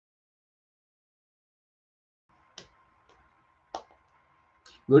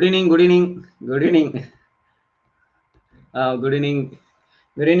Good evening, good evening, good evening. Good evening,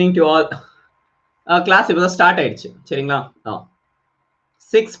 good evening to all. Class இப்போதான் start ஆயிடுச்சு சரிங்களா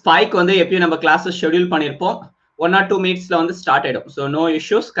 6:05 வந்து எப்பயும் நம்ம கிளாஸ் ஷெட்யூல் பண்ணியிருப்போம் 1 or 2 மினிட்ஸ்ல வந்து ஸ்டார்ட் ஆயிடும். ஸோ நோ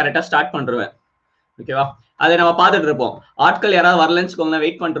இஷ்யூஸ், கரெக்டாக ஸ்டார்ட் பண்ணுருவேன். ஓகேவா? அதை நம்ம பார்த்துட்டு இருப்போம். ஆட்கள் யாராவது வரலன்னு வச்சுக்கோங்களேன்,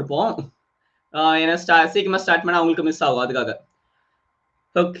 வெயிட் பண்ணிருப்போம். ஏன்னா சீக்கிரமா ஸ்டார்ட் பண்ணால் அவங்களுக்கு மிஸ் ஆகும், அதுக்காக.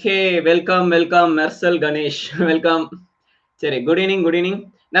 Okay, welcome welcome Mersal Ganesh, welcome. சரி, குட் ஈவினிங், குட் ஈவினிங்.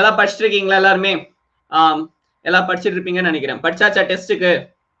 நல்லா படிச்சுட்டு இருக்கீங்களா எல்லாருமே? எல்லாம் படிச்சுட்டு இருப்பீங்கன்னு நினைக்கிறேன். படிச்சாச்சா டெஸ்ட்டுக்கு?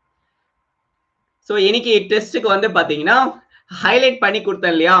 ஸோ இன்னைக்கு டெஸ்ட்டுக்கு வந்து பார்த்தீங்கன்னா ஹைலைட் பண்ணி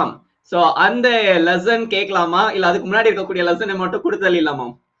கொடுத்தேன் இல்லையா? ஸோ அந்த லெசன் கேட்கலாமா, இல்லை அதுக்கு முன்னாடி இருக்கக்கூடிய லெசனை மட்டும் கொடுத்து தள்ளிடலாமா?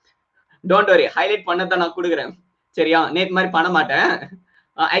 டோன்ட் வரி, ஹைலைட் பண்ணதான் நான் கொடுக்குறேன். சரியா? நேற்று மாதிரி பண்ண மாட்டேன்.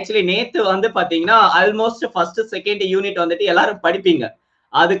 ஆக்சுவலி நேற்று வந்து பார்த்தீங்கன்னா ஆல்மோஸ்ட் ஃபர்ஸ்ட் செகண்ட் யூனிட் வந்துட்டு எல்லாரும் படிப்பீங்க.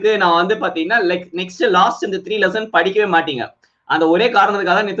 அதுக்கு நான் வந்து பார்த்தீங்கன்னா நெக்ஸ்ட் லாஸ்ட் இந்த 3 லெசன் படிக்கவே மாட்டீங்க. அந்த ஒரே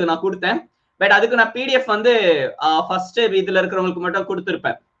காரணத்துக்காக நேற்று நான் கொடுத்தேன். பட் அதுக்கு நான் பிடிஎஃப் வந்து ஃபர்ஸ்ட் இதுல இருக்கிறவங்களுக்கு மட்டும்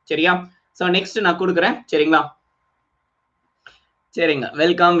கொடுத்துருப்பேன். சரியா? ஸோ நெக்ஸ்ட் நான் கொடுக்குறேன். சரிங்களா? சரிங்க,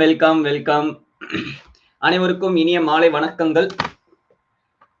 வெல்கம் வெல்கம் வெல்கம். அனைவருக்கும் இனிய மாலை வணக்கங்கள்.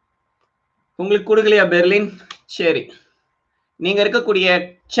 உங்களுக்கு கொடுக்கலையா பெர்லின்? சரி, நீங்க இருக்கக்கூடிய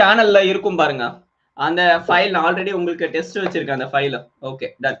சேனல்ல இருக்கும் பாருங்க, அந்த ஃபைல் நான் ஆல்ரெடி உங்களுக்கு டெஸ்ட் வச்சிருக்கேன். அந்த file okay,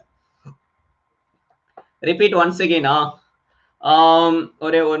 ton. Repeat once அகைனா.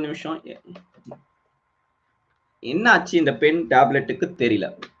 ஒரே ஒரு நிமிஷம், என்ன ஆச்சு இந்த பென் டேப்லெட்டுக்கு தெரியல.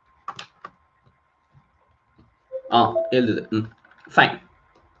 எழுதுது. ஃபைன்.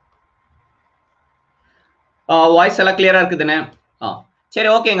 வாய்ஸ் எல்லாம் கிளியரா இருக்குதுன்னு. சரி,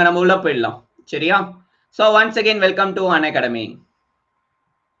 ஓகேங்க, நம்ம உள்ள போயிடலாம். சரியா? So once again welcome to Unacademy.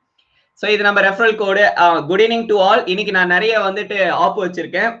 So இது நம்ம referral code. Good evening to all. இன்னைக்கு நான் நிறைய வந்துட்டு ஆப்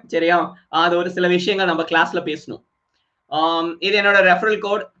வச்சிருக்கேன். சரியா? அது ஒரு சில விஷயங்கள் நம்ம கிளாஸ்ல பேசணும். இது என்னோட ரெஃபரல்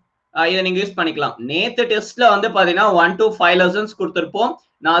கோட், இதை நீங்க யூஸ் பண்ணிக்கலாம். நேத்து டெஸ்ட்ல வந்து பாத்தீங்கன்னா 1 to 5 லெசன்ஸ் கொடுத்துருப்போம்.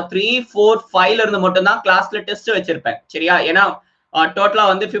 நான் 3, 4, 5ல இருந்து மட்டும் தான் கிளாஸ்ல டெஸ்ட் வச்சிருப்பேன். சரியா? ஏன்னா டோட்டலா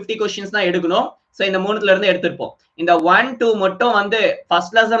வந்து 50 கொஸ்டின்ஸ் தான் எடுக்கணும். ஸோ இந்த 3ல இருந்து எடுத்திருப்போம். இந்த 1, 2 மட்டும் வந்து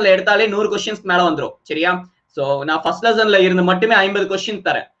ஃபர்ஸ்ட் லெசன்ல எடுத்தாலே 100 கொஸ்டின்ஸ் மேல வந்துடும். சரியா? ஸோ நான் ஃபர்ஸ்ட் லெசன்ல இருந்து மட்டுமே 50 கொஸ்டின்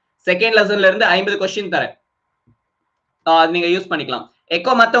தரேன். செகண்ட் லெசன்ல இருந்து 50 கொஸ்டின் தரேன். அது நீங்க யூஸ் பண்ணிக்கலாம்.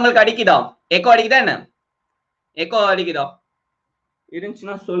 எக்கோ மத்தவங்களுக்கு அடிக்குதா? எக்கோ அடிக்குதா என்ன? எக்கோ அடிக்குதா?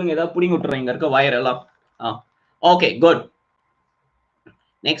 இருந்துச்சுன்னா சொல்லுங்க, ஏதாவது புடிங்கி விட்டுறேன் இங்க இருக்க வயர் எல்லாம். Okay, good.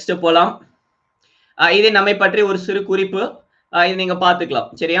 நெக்ஸ்ட் போலாம். இது நம்மை பற்றி ஒரு சிறு குறிப்பு. இது நீங்க பாத்துக்கலாம்.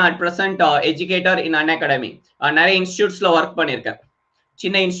 சரியா? At present educator in Unacademy. நிறைய இன்ஸ்டியூட்ஸ்ல ஒர்க் பண்ணிருக்கேன்.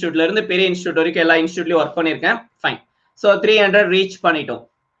 சின்ன இன்ஸ்டியூட்ல இருந்து பெரிய இன்ஸ்டியூட் வரைக்கும் எல்லா இன்ஸ்டியூட்லயும் ஒர்க் பண்ணிருக்கேன். ஃபைன். ஸோ 300 ரீச் பண்ணிட்டோம்.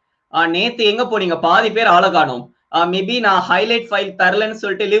 நேத்து எங்க போனீங்க? பாதி பேர் ஆள காணோம். மேபி நான் ஹைலைட் ஃபைல் தரலன்னு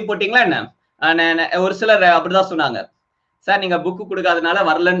சொல்லிட்டு லீவ் போட்டீங்களா என்ன? ஒரு சிலர் அப்படிதான் சொன்னாங்க, சார் நீங்க புக்கு கொடுக்காதனால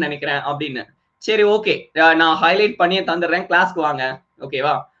வரலன்னு நினைக்கிறேன் அப்படின்னு. சரி, ஓகே, நான் ஹைலைட் பண்ணியே தந்துடுறேன், கிளாஸ்க்கு வாங்க.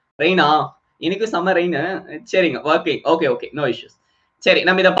 ஓகேவா? ரெயினா? இன்னைக்கு செம்ம ரெயின். சரிங்க, okay okay okay, no issues. சரி,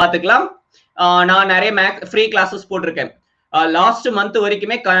 நம்ம இதை பார்த்துக்கலாம். நான் நிறைய ஃப்ரீ கிளாஸஸ் போட்டிருக்கேன். லாஸ்ட் மந்த்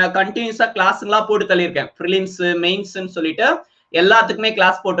வரைக்குமே கண்டினியூஸா கிளாஸுங்களா போட்டு தள்ளியிருக்கேன். ப்ரிலிம்ஸ், மெயின்ஸ்ன்னு சொல்லிட்டு எல்லாத்துக்குமே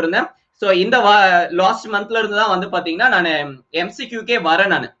கிளாஸ் போட்டிருந்தேன். ஸோ இந்த லாஸ்ட் மந்த்ல இருந்து தான் வந்து பாத்தீங்கன்னா நான் எம்சிக்யூக்கே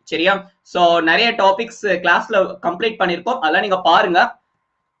வரேன் நான். சரியா? ஸோ நிறைய டாபிக்ஸ் கிளாஸ்ல கம்ப்ளீட் பண்ணிருக்கோம். அதெல்லாம் நீங்க பாருங்க.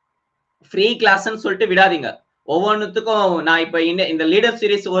 ஃப்ரீ கிளாஸ்ன்னு சொல்லிட்டு விடாதீங்க. ஒவ்வொன்றுத்துக்கும் நான் இப்ப இந்த லீடர்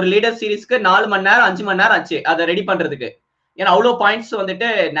சீரிஸ், ஒரு லீடர் சீரிஸ்க்கு 4 மணி நேரம் 5 மணி நேரம் ஆச்சு அதை ரெடி பண்றதுக்கு. ஏன்னா அவ்வளோ பாயிண்ட்ஸ் வந்துட்டு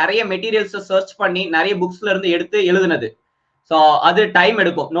நிறைய மெட்டீரியல்ஸ் சர்ச் பண்ணி நிறைய புக்ஸ்ல இருந்து எடுத்து எழுதுனது. ஸோ அது டைம்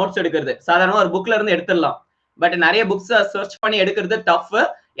எடுக்கும். நோட்ஸ் எடுக்கிறது சாதாரண ஒரு புக்ல இருந்து எடுத்துடலாம். பட் நிறைய புக்ஸ் சர்ச் பண்ணி எடுக்கிறது டஃப்.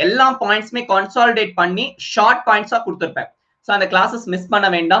 எல்லா பாயிண்ட்ஸுமே கான்சாலிடேட் பண்ணி ஷார்ட் பாயிண்ட்ஸா கொடுத்துருப்பேன். ஸோ அந்த கிளாஸஸ் மிஸ் பண்ண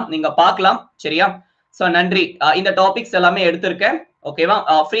வேண்டாம், நீங்க பார்க்கலாம். சரியா? ஸோ நன்றி. இந்த டாபிக்ஸ் எல்லாமே எடுத்திருக்கேன். ஓகேவா?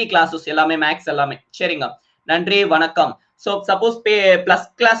 ஃப்ரீ கிளாஸஸ் எல்லாமே, மேக்ஸ் எல்லாமே. சரிங்க, நன்றி, வணக்கம். ஸோ சப்போஸ் பிளஸ்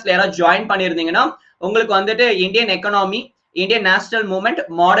கிளாஸ்ல யாராவது ஜாயின் பண்ணியிருந்தீங்கன்னா உங்களுக்கு வந்துட்டு Indian economy, Indian national movement,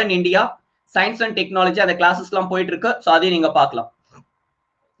 modern India, science and technology அந்த கிளாஸஸ் எல்லாம் போயிட்டு இருக்கு. ஸோ அதையும் நீங்க பார்க்கலாம்.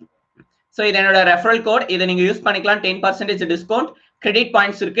 ஸோ இது என்னோட ரெஃபரல் கோட், இதை நீங்க யூஸ் பண்ணிக்கலாம். 10% டிஸ்கவுண்ட். கிரெடிட்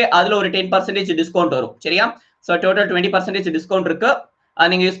பாயிண்ட்ஸ் இருக்கு, அதுல ஒரு 10% டிஸ்கவுண்ட் வரும். சரியா? ஸோ டோட்டல் 20% டிஸ்கவுண்ட் இருக்கு, அதை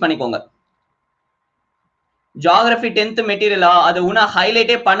நீங்க யூஸ் பண்ணிக்கோங்க. Geography 10th மெட்டீரியலா? அது உன்ன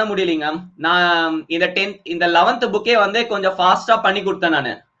ஹைலைட்டே பண்ண முடியலீங்க. நான் இந்த 11th புக்கே வந்து கொஞ்சம் ஃபாஸ்டா பண்ணி கொடுத்தேன்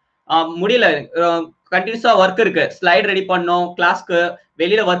நான். முடியல, கண்டினியூஸா ஒர்க் இருக்கு. ஸ்லைட் ரெடி பண்ணோம், கிளாஸ்க்கு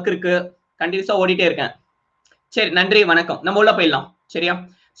வெளியில ஒர்க் இருக்கு, கண்டினியூஸா ஓடிட்டே இருக்கேன். சரி, நன்றி, வணக்கம். நம்ம உள்ள போயிடலாம். சரியா?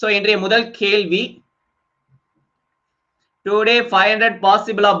 சோ இன்றைய முதல் கேள்வி, டுடே 500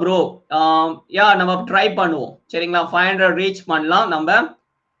 பாசிபிளா ப்ரோ? யா, நம்ம ட்ரை பண்ணுவோம். சரிங்களா? 500 ரீச் பண்ணலாம், நம்ம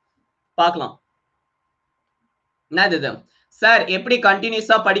பார்க்கலாம். என்னது சார் எப்படி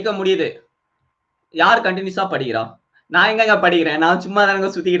கண்டினியூஸா படிக்க முடியுது? யார் கண்டினியூஸா படிக்கிறா? நான் எங்கங்க படிக்கிறேன்? நான் சும்மா தானங்க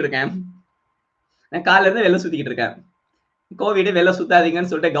சுத்திக்கிட்டு இருக்கேன். நான் காலைல இருந்து வெளில சுத்திக்கிட்டு இருக்கேன். கோவிட் வெளில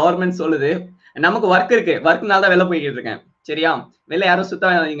சுத்தாதீங்கன்னு சொல்லிட்டு கவர்மெண்ட் சொல்லுது. நமக்கு ஒர்க் இருக்கு. ஒர்க்னால தான் வெளில போய்கிட்டு இருக்கேன். சரியா? வெளில யாரும்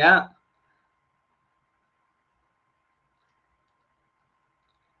சுத்தாதீங்க.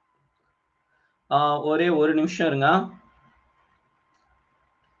 ஒரே ஒரு நிமிஷம் இருங்க.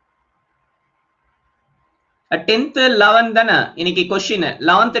 10th 11 தானே இன்னைக்கு கொஸ்டின்.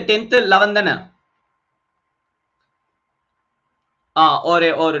 11th 10th 11 தானே?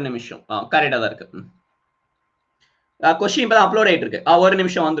 ஒரு நிமிஷம். கரெக்டா தான் இருக்கு. கொஸ்டின் இப்பதான் அப்லோட் ஆயிட்டு இருக்கு. ஒரு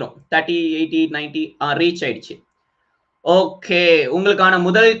நிமிஷம் வந்துரும். 30 80 90 ரீச் ஆயிடுச்சு. ஓகே, உங்களுக்கான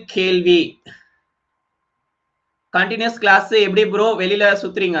முதல் கேள்வி. கண்டினியூஸ் கிளாஸ் எப்படி ப்ரோ வெளியில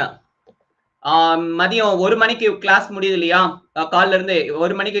சுத்துறீங்க? மதியம் 1 மணிக்கு கிளாஸ் முடியுது இல்லையா? காலைல இருந்து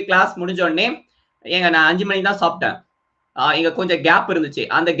 1 மணிக்கு கிளாஸ் முடிஞ்ச உடனே நான் 5 மணிக்கு தான் சாப்பிட்டேன். இங்க கொஞ்சம் கேப் இருந்துச்சு.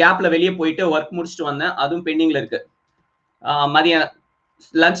 அந்த கேப்ல வெளியே போயிட்டு ஒர்க் முடிச்சுட்டு வந்தேன். அதுவும் பெண்டிங்ல இருக்கு. மதியம்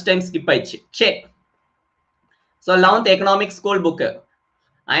லஞ்ச் டைம் ஸ்கிப் ஆயிடுச்சு. சரி. So 11th economics school book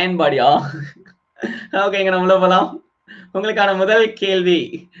iron பாடியா? ஓகேங்க, நம்மள போலாம். உங்களுக்கான முதல் கேள்வி.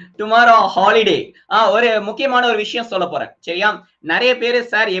 Tomorrow holiday. ஒரு முக்கியமான ஒரு விஷயம் சொல்ல போறேன். சரியா? நிறைய பேரு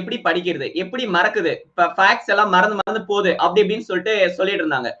சார் எப்படி படிக்கிறது, எப்படி மறக்குது, இப்ப ஃபேக்ட்ஸ் எல்லாம் மறந்து மறந்து போகுது அப்படி இப்படின்னு சொல்லிட்டு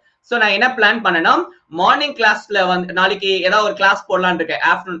இருந்தாங்க. சோ நான் என்ன பிளான் பண்ணேன்னா, மார்னிங் கிளாஸ்ல வந்து நாளைக்கு ஏதாவது ஒரு கிளாஸ் போடலான்னு இருக்கேன்.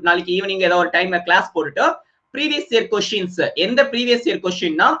 ஆஃப்டர்நூன் நாளைக்கு ஈவினிங் ஏதாவது ஒரு டைம்ல கிளாஸ் போட்டுட்டு ப்ரீவியஸ் இயர் கொஸ்டின்ஸ், எந்த ப்ரீவியஸ் இயர்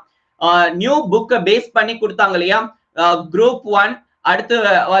கொஸ்டின்னா நியூ புக்கை பேஸ் பண்ணி கொடுத்தாங்க இல்லையா? குரூப் 1 அடுத்து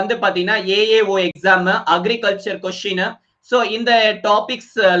வந்து பாத்தீங்கன்னா AAO exam, agriculture question. So இந்த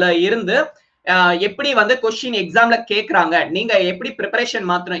டாபிக்ஸ்ல இருந்து எப்படி வந்து கொஸ்டின் எக்ஸாம்ல கேக்குறாங்க, நீங்க எப்படி ப்ரிப்பரேஷன்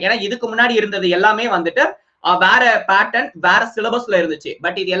மாத்தணும். ஏன்னா இதுக்கு முன்னாடி இருந்தது எல்லாமே வந்துட்டு வேற பேட்டர்ன் வேற சிலபஸ்ல இருந்துச்சு.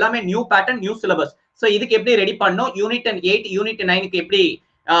 பட் இது எல்லாமே new pattern new syllabus. So இதுக்கு எப்படி ரெடி பண்ணணும், யூனிட் 8 யூனிட் 9க்கு எப்படி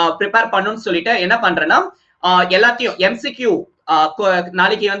ப்ரிப்பேர் பண்ணணும்னு சொல்லிட்டு என்ன பண்றேன்னா, எல்லாத்தையும் எம்சிக்யூ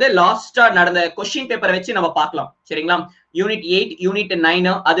நாளைக்கு வந்து லாஸ்டா நடந்த கொஸ்டின் பேப்பரை வச்சு நம்ம பார்க்கலாம். சரிங்களா? யூனிட் 8 யூனிட்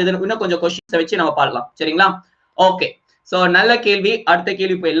 9 அது இன்னும் கொஞ்சம் கொஸ்டின்ஸ் வச்சு நம்ம பார்க்கலாம். சரிங்களா? ஓகே, சோ நல்ல கேள்வி. அடுத்த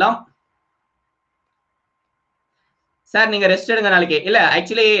கேள்வி போயிடலாம். சார் நீங்க ரெஸ்ட் எடுங்க நாளைக்கு. இல்ல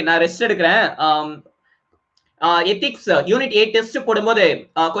ஆக்சுவலி நான் ரெஸ்ட் எடுக்கிறேன். எத்திக்ஸ் யூனிட் 8 டெஸ்ட் போடும்போது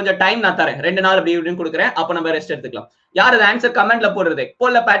கொஞ்சம் டைம் நான் தரேன். 2 நாள் அப்படி இப்படின்னு கொடுக்குறேன். அப்ப நம்ம ரெஸ்ட் எடுத்துக்கலாம். யார் அது ஆன்சர் கமெண்ட்ல போடுறது?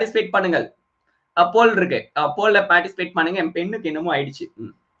 போல்ல பார்ட்டிசிபேட் பண்ணுங்கள். போல் இருக்கு. போல்ல பார்ட்டிசிபேட் பண்ணுங்க. என் பெண்ணுக்கு என்னமோ ஆயிடுச்சு.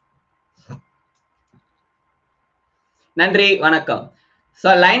 நன்றி, வணக்கம். சோ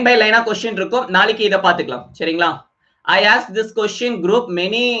லைன் பை லைனா கொஸ்டின் இருக்கும். நாளைக்கு இத பாத்துக்கலாம். சரிங்களா? I asked this question group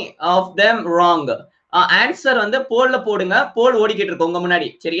many of them wrong. Answer வந்து போல்ல போடுங்க. போல் ஓடிக்கிட்டு இருக்கு உங்க முன்னாடி.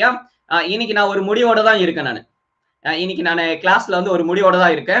 சரியா? இன்னைக்கு நான் ஒரு முடிவோட தான் இருக்கேன் நானு. இன்னைக்கு நான் கிளாஸ்ல வந்து ஒரு முடிவோட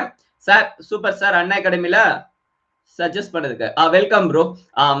தான் இருக்கேன். சார் சூப்பர் சார், அண்ணா அகாடமில சஜஸ்ட் பண்ணதுக்கு வெல்கம் ப்ரோ.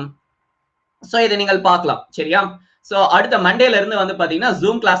 சோ இதை நீங்கள் பார்க்கலாம். சரியா? சோ அடுத்த மண்டேல இருந்து வந்து பாத்தீங்கன்னா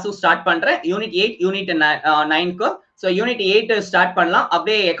ஜூம் கிளாஸும் ஸ்டார்ட் பண்றேன். Unit 8 unit 9க்கு. So unit 8 start பண்ணலாம்.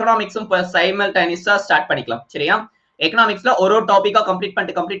 அப்படியே எக்கனாமிக்ஸும் சைமல்டேனியஸா ஸ்டார்ட் பண்ணிக்கலாம். சரியா? எக்கனாமிக்ஸ்ல ஒரு டாபிக்கா கம்ப்ளீட்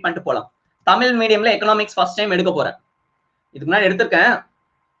பண்ணிட்டு போலாம். தமிழ் மீடியம்ல எக்கனாமிக்ஸ் ஃபர்ஸ்ட் டைம் எடுக்க போறேன். இதுக்கு முன்னாடி எடுத்திருக்கேன்.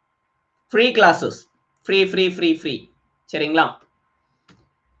 Free classes. ஃப்ரீ. சரிங்களா?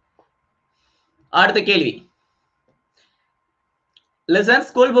 அடுத்த கேள்வி. லிசன்,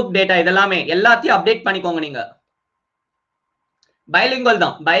 ஸ்கூல் புக் டேட்டா இதெல்லாமே எல்லாத்தையும் அப்டேட் பண்ணிக்கோங்க. நீங்க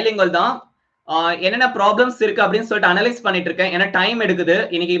பைலிங்குவல் தான். என்னென்ன ப்ராப்ளம்ஸ் இருக்கு அப்படின்னு சொல்லிட்டு அனலைஸ் பண்ணிட்டு இருக்கேன். ஏன்னா டைம் எடுக்குது.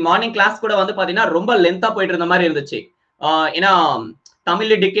 இன்னைக்கு மார்னிங் கிளாஸ் கூட வந்து பாத்தீங்கன்னா ரொம்ப லென்த்தா போயிட்டு இருந்த மாதிரி இருந்துச்சு. ஏன்னா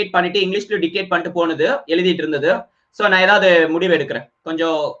தமிழ்ல டிகேட் பண்ணிட்டு இங்கிலீஷ்ல டிகேட் பண்ணிட்டு போனது எழுதிட்டு இருந்தது. சோ நான் ஏதாவது முடிவு எடுக்கிறேன்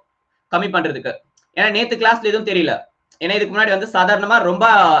கொஞ்சம் கம்மி பண்றதுக்கு. ஏன்னா நேத்து கிளாஸ்ல எதுவும் தெரியல. ஏன்னா இதுக்கு முன்னாடி வந்து சாதாரணமா ரொம்ப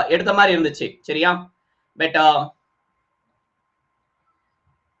எடுத்த மாதிரி இருந்துச்சு. சரியா? பட்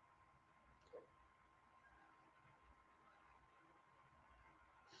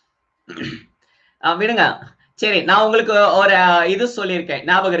விடுங்க. சரி, நான் உங்களுக்கு ஒரு இது சொல்லியிருக்கேன்,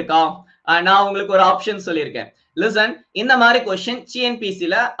 ஞாபகம் இருக்கா? நான் உங்களுக்கு ஒரு ஆப்ஷன் சொல்லியிருக்கேன். லிசன், இந்த மாதிரி கொஸ்டின்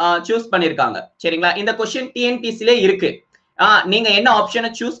டிஎன்பிசில சூஸ் பண்ணிருக்காங்க. சரிங்களா? இந்த கொஸ்டின் டிஎன்பிசில இருக்கு. நீங்க என்ன ஆப்ஷனை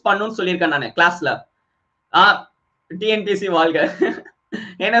சூஸ் பண்ணணும்னு சொல்லியிருக்கேன் நான் கிளாஸ்ல. டிஎன்பிசி வாழ்க.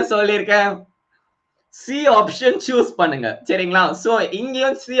 என்ன சொல்லியிருக்கேன்? சி ஆப்ஷன் சூஸ் பண்ணுங்க. சரிங்களா? சோ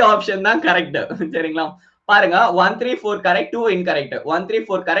இங்கேயும் சி ஆப்ஷன் தான் கரெக்ட். சரிங்களா? பாருங்க, 1 3 4 correct, 2 incorrect. 1 3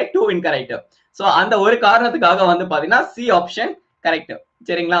 4 correct, 2 incorrect. So அந்த ஒரு காரணத்துக்காக வந்து பாத்தீங்கன்னா சி ஆப்ஷன் கரெக்ட்.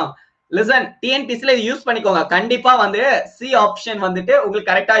 சரிங்களா? லிசன், டிஎன்பிசில இது யூஸ் பண்ணிக்கோங்க. கண்டிப்பா வந்து சி ஆப்ஷன் வந்துட்டு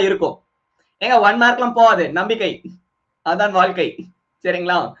உங்களுக்கு கரெக்டா இருக்கும். ஏங்க 1 மார்க்லாம் போகாது, நம்பிக்கை. அதான் வாழ்க்கை.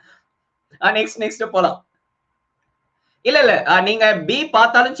 சரிங்களா? நெக்ஸ்ட் போலாம். இல்ல இல்ல நீங்க பி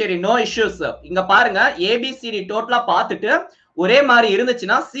பார்த்தாலும் சரி நோ இஷ்யூஸ். இங்க பாருங்க ஏபிசிடி டோட்டலா பார்த்துட்டு ஒரே மாதிரி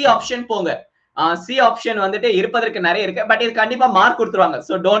இருந்துச்சுன்னா சி ஆப்ஷன் போங்க. சி ஆப்ஷன் வந்துட்டு இருப்பதற்கு நிறைய இருக்கு. பட் இது கண்டிப்பா மார்க் கொடுத்துருவாங்க.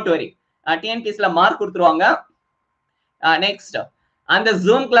 So don't worry. டிஎன்பிஎஸ்சில மார்க் கொடுத்துருவாங்க. நெக்ஸ்ட் அந்த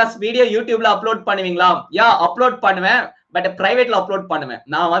ஜூம் கிளாஸ் வீடியோ யூடியூப்ல அப்லோட் பண்ணுவீங்களா? யா அப்லோட் பண்ணுவேன். பட் பிரைவேட்ல அப்லோட் பண்ணுவேன்.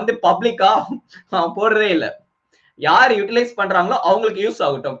 நான் வந்து பப்ளிக்கா போடுறதே இல்ல. யார் யூட்டிலைஸ் பண்றாங்களோ அவங்களுக்கு யூஸ்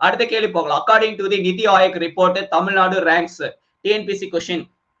ஆகட்டும். அடுத்த கேள்வி போகலாம். அக்கார்டிங் டு தி நிதி Aayog report Tamil Nadu ranks TNPSC question.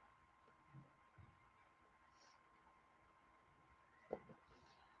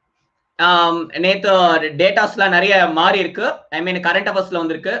 நேத்து டேட்டாஸ்லாம் நிறைய மாறி இருக்கு. ஐ மீன் கரண்ட் அஃபேர்ஸ்ல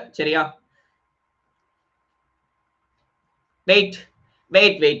வந்திருக்கு. சரியா? Wait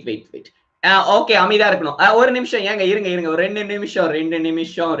wait wait wait wait. Okay அமைதியா இருக்கணும். ஒரு நிமிஷம் ஏங்க இருங்க இருங்க ஒரு 2 நிமிஷம் 2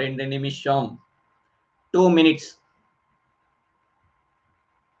 நிமிஷம் 2 நிமிஷம் 2 மினிட்ஸ்.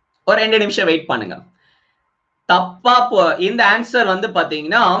 ஒரு 2 நிமிஷம் வெயிட் பண்ணுங்க. தப்பா இந்த ஆன்சர் வந்து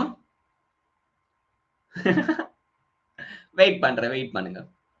பாத்தீங்கன்னா வெயிட் பண்றேன் வெயிட் பண்ணுங்க.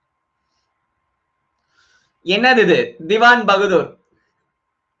 என்னது இது? திவான் பகதூர்.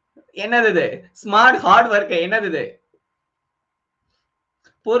 என்னது இது? Smart hard work. என்னது இது?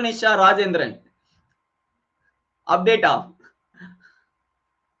 பூர்ணிஷா ராஜேந்திரன். அப்டேட்டா?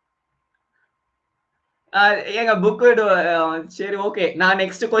 ஏங்க புக் சரி ஓகே நான்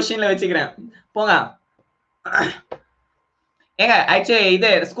நெக்ஸ்ட் கொஸ்டின்ல வச்சுக்கிறேன். போங்க. ஏங்க ஆக்சுவலி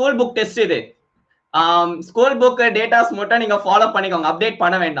இது ஸ்கூல் புக் டெஸ்ட். இது ஸ்கூல் புக் டேட்டாஸ் மட்டும் நீங்க ஃபாலோ பண்ணிக்கோங்க. அப்டேட்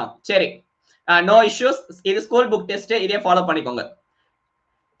பண்ண வேண்டாம். சரி நோ இஷ்யூஸ். இது ஸ்கூல் புக் டெஸ்ட். இதே ஃபாலோ பண்ணிக்கோங்க.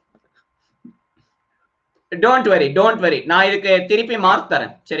 Don't worry don't worry. நான் இதுக்கு திருப்பி மார்க்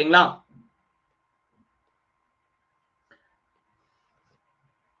தரேன். சரிங்களா?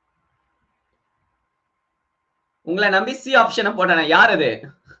 உங்களை நம்பி சி ஆப்ஷனை போட்டேன். யார் அது?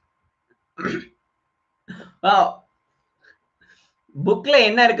 புக்ல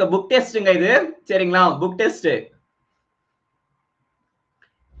என்ன இருக்கு? புக் டெஸ்ட்ங்க இது. சரிங்களா? Book test.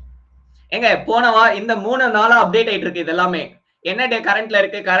 எங்க போனவா இந்த 3 நாளா அப்டேட் ஆயிட்டு இருக்கு. இது எல்லாமே என்ன டே கரண்ட்ல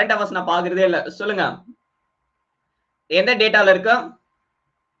இருக்கு? கரண்ட் அவர்ஸ் நான் பாக்குறதே இல்ல. சொல்லுங்க எந்த டேட்டால இருக்கு?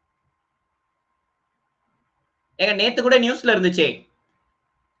 ஏங்க நேத்து கூட நியூஸ்ல இருந்துச்சு.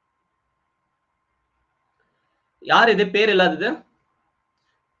 யார் இது பேர் இல்லாதது?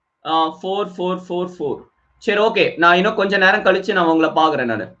 4444. சரி ஓகே நான் இன்னும் கொஞ்ச நேரம் கழிச்சு நான் உங்களை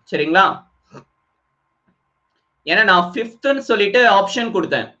பாக்குறேன் நானு. சரிங்களா? ஏன்னா நான் 5th சொல்லிட்டு ஆப்ஷன்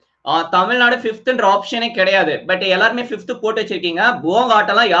கொடுத்தேன். தமிழ்நாடு 5th ஆப்ஷனே கிடையாது. பட் எல்லாருமே 5th போட்டு வச்சிருக்கீங்க. போங்க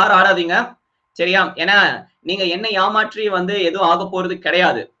ஆட்டெல்லாம் யாரும் ஆடாதீங்க. சரியா? ஏன்னா நீங்க என்ன ஏமாற்றி வந்து எதுவும் ஆக போறது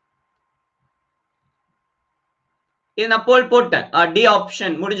கிடையாது. இது நான் போல் போட்டேன். டி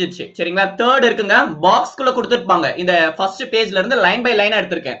ஆப்ஷன் முடிஞ்சிச்சு. சரிங்களா? 3rd இருக்குங்க. பாக்ஸ்குள்ள கொடுத்துருப்பாங்க. இந்த ஃபர்ஸ்ட் பேஜ்ல இருந்து லைன் பை லைனா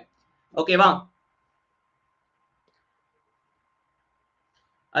எடுத்திருக்கேன். ஓகேவா?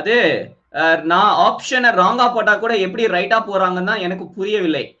 அது நான் ஆப்ஷனை ராங்கா போட்டா கூட எப்படி ரைட்டா போறாங்கன்னா எனக்கு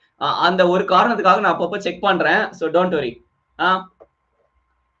புரியவில்லை. அந்த ஒரு காரணத்துக்காக நான் அப்பப்போ செக் பண்றேன். So don't worry.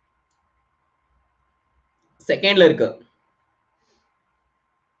 செகண்ட்ல இருக்கு.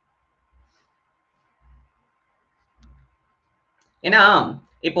 ஏன்னா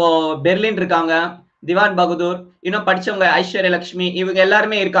இப்போ பெர்லின் இருக்காங்க, திவான் பகதூர், இன்னும் படிச்சவங்க ஐஸ்வர்ய லட்சுமி, இவங்க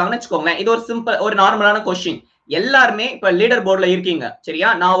எல்லாருமே இருக்காங்கன்னு வச்சுக்கோங்களேன். இது ஒரு சிம்பிள் ஒரு நார்மலான கொஸ்டின். எல்லாருமே இப்ப லீடர் போர்டுல இருக்கீங்க. சரியா?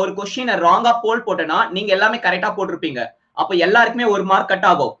 நான் ஒரு கொஸ்டினை ராங்கா போல் போட்டேன்னா நீங்க எல்லாமே கரெக்டா போட்டிருப்பீங்க. அப்ப எல்லாருக்குமே ஒரு மார்க் கட்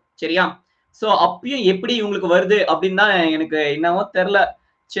ஆகும். சரியா? சோ அப்பயும் எப்படி உங்களுக்கு வருது அப்படின்னு தான் எனக்கு என்னவோ தெரியல.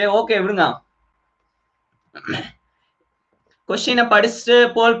 சரி ஓகே விடுங்க. கொஸ்டினை படிச்சுட்டு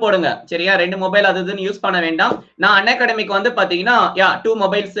போல் போடுங்க. சரியா? 2 மொபைல் அது இதுன்னு யூஸ் பண்ண வேண்டாம். நான் அன்அகாடமிக்கு வந்து பாத்தீங்கன்னா 2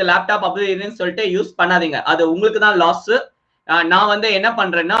 மொபைல்ஸ் லேப்டாப் அப்படி இதுன்னு சொல்லிட்டு யூஸ் பண்ணாதீங்க. அது உங்களுக்கு தான் லாஸ். நான் வந்து என்ன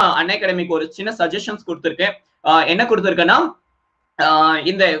பண்றேன்னா அன்அகாடமிக்கு ஒரு சின்ன சஜஷன்ஸ் கொடுத்துருக்கேன். என்ன கொடுத்துருக்கேன்னா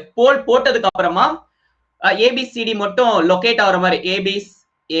இந்த போல் போட்டதுக்கு அப்புறமா ஏபிசிடி மட்டும் லொகேட் ஆகிற மாதிரி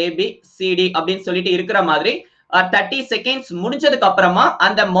ஏபிசிடி அப்படின்னு சொல்லிட்டு இருக்கிற மாதிரி 30 செகண்ட்ஸ் முடிஞ்சதுக்கு அப்புறமா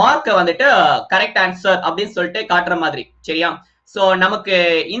அந்த மார்க்கை வந்துட்டு கரெக்ட் ஆன்சர் அப்படின்னு சொல்லிட்டு காட்டுற மாதிரி. சரியா? சோ நமக்கு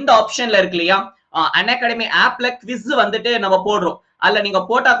இந்த ஆப்ஷன்ல இருக்கு இல்லையா? அன்அகாடமி ஆப்ல குவிஸ் வந்துட்டு நம்ம போடுறோம். அதுல நீங்க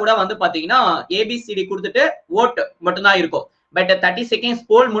போட்டா கூட வந்து பாத்தீங்கன்னா ஏபிசிடி கொடுத்துட்டு ஓட் மட்டும்தான் இருக்கும். பட் 30 செகண்ட்ஸ்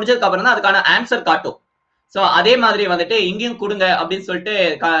போல் முடிஞ்சதுக்கு அப்புறம் தான் அதுக்கான ஆன்சர் காட்டும். சோ அதே மாதிரி வந்துட்டு இங்கேயும் கொடுங்க அப்படின்னு சொல்லிட்டு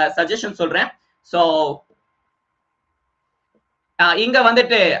சஜஷன் சொல்றேன். சோ இங்க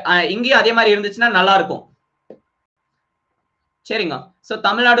வந்துட்டு இங்கேயும் அதே மாதிரி இருந்துச்சுன்னா நல்லா இருக்கும். சரிங்க. சோ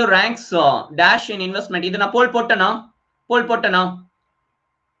தமிழ்நாடு ரேங்க்ஸ் டேஷ் இன் இன்வெஸ்ட்மெண்ட். இது நான் போல் போட்டேனா?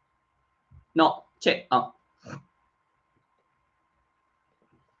 நோ. சரி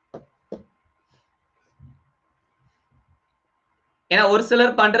ஏன்னா ஒரு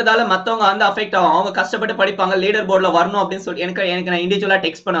சிலர் பண்றதால மத்தவங்க வந்து அஃபெக்ட் ஆகும். அவங்க கஷ்டப்பட்டு படிப்பாங்க, லீடர் போர்டுல வரணும் அப்படின்னு சொல்லிட்டு எனக்கு நான் இண்டிவிஜுவலா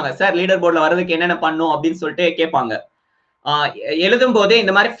டெக்ஸ்ட் பண்ணுவாங்க, சார் லீடர் போர்டுல வரதுக்கு என்னென்ன பண்ணும் அப்படின்னு சொல்லிட்டு கேட்பாங்க. எழுதும் போதே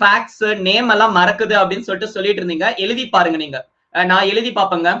இந்த மாதிரி ஃபேக்ட்ஸ் நேம் எல்லாம் மறக்குது அப்படின்னு சொல்லிட்டு இருந்தீங்க. எழுதி பாருங்க நீங்க. நான் எழுதி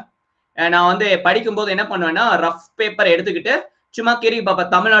பார்ப்பேங்க. நான் வந்து படிக்கும் போது என்ன பண்ணுவேன்னா ரஃப் பேப்பர் எடுத்துக்கிட்டு சும்மா கேரி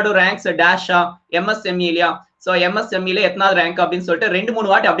பார்ப்பேன். தமிழ்நாடு ரேங்க்ஸ் டேஷா எம்எஸ்எம்இ இல்லையா, ஸோ எம்எஸ்எம்இல எத்தனாவது ரேங்க் அப்படின்னு சொல்லிட்டு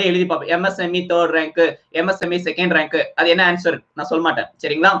 2-3 வாட்டி அப்படியே எழுதி பார்ப்பேன். MSME 3rd rank, MSME 2nd rank, அது என்ன ஆன்சர் நான் சொல்ல மாட்டேன்,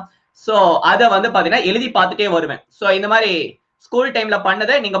 சரிங்களா? ஸோ அதை வந்து பாத்தீங்கன்னா எழுதி பார்த்துட்டே வருவேன். ஸோ இந்த மாதிரி ஸ்கூல் டைம்ல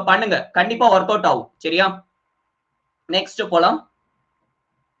பண்ணதை நீங்க பண்ணுங்க, கண்டிப்பா ஒர்க் அவுட் ஆகும், சரியா? நெக்ஸ்ட் போலாம்.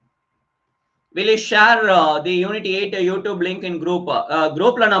 will you share the unit 8 YouTube link in group?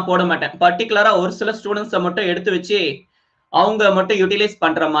 groupல நான் போட மாட்டேன். பர்టిక్యులரா ஒரு சில ஸ்டூடண்ட்ஸ் மட்டும் எடுத்து வச்சு அவங்க மட்டும் யூட்டிலைஸ்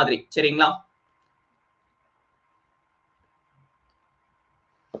பண்ற மாதிரி, சரிங்களா?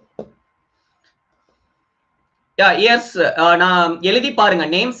 எஸ், நான் எழுதி பாருங்க.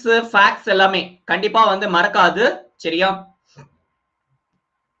 நேம்ஸ் ஃபேக்ட்ஸ் எல்லாமே கண்டிப்பா வந்து மறக்காது, சரியா?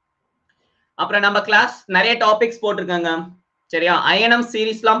 அப்புறம் நம்ம கிளாஸ் நிறைய டாபிக்ஸ் போட்டிருக்காங்க, சரியா? ஐஎன்எம்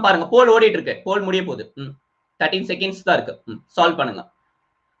சீரிஸ்லாம் பாருங்க. போல் ஓடிட்டு இருக்கு, போல் முடிய போகுது. 13 செகண்ட்ஸ் தான் இருக்கு. சால்வ் பண்ணுங்க.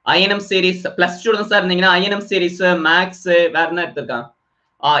 ஐஎன்எம் சீரிஸ் பிளஸ் ஸ்டூடெண்ட்ஸா இருந்தீங்கன்னா ஐஎன்எம் சீரிஸ், மேக்ஸ், வேற என்ன எடுத்திருக்கேன்,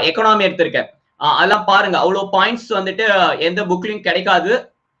 எக்கனாமி எடுத்திருக்கேன். அதெல்லாம் பாருங்க. அவ்வளவு பாயிண்ட்ஸ் வந்துட்டு எந்த புக்லயும் கிடைக்காது.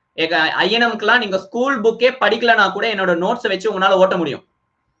 ஐஎன்எம்க்குலாம் நீங்க ஸ்கூல் புக்கே படிக்கலனா கூட என்னோட நோட்ஸை வச்சு உங்களால ஓட்ட முடியும்.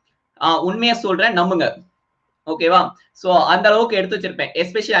 உண்மையா சொல்றேன், நம்புங்க, ஓகேவா? சோ அந்த அளவுக்கு எடுத்து வச்சிருப்பேன்.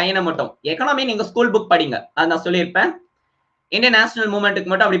 எஸ்பெஷலி ஐஎன்எம் மட்டும். எக்கனாமி நீங்க ஸ்கூல் புக் படிங்க, அது நான் சொல்லியிருப்பேன். இந்தியன் நேஷனல்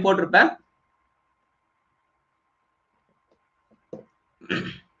மூவ்மெண்ட்டுக்கு மட்டும் அப்படி போட்டிருப்பேன்.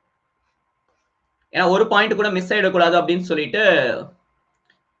 ஏன்னா ஒரு பாயிண்ட் கூட மிஸ் ஆயிடக்கூடாது அப்படின்னு சொல்லிட்டு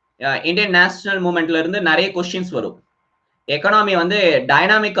இந்தியன் நேஷனல் மூவ்மெண்ட்ல இருந்து நிறைய கொஸ்டின்ஸ் வரும். எக்கனாமி வந்து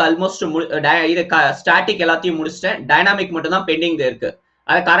டைனாமிக் ஆல்மோஸ்ட் இது ஸ்டாட்டிக் எல்லாத்தையும் முடிச்சிட்டேன். டைனாமிக் மட்டும் தான் பெண்டிங் இருக்கு.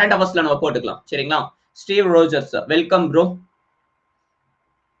 அது கரண்ட் அவர்ஸ்ல நம்ம போட்டுக்கலாம், சரிங்களா? Steve Rogers, welcome bro.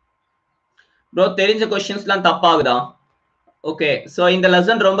 Bro தெரிஞ்ச கொஸ்டின்ஸ்லாம் தப்பாகுதா? ஓகே, சோ இந்த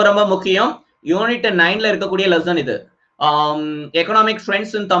லெசன் ரொம்ப ரொம்ப முக்கியம். யூனிட் 9ல இருக்கக்கூடிய லெசன் இது. எக்கனாமிக்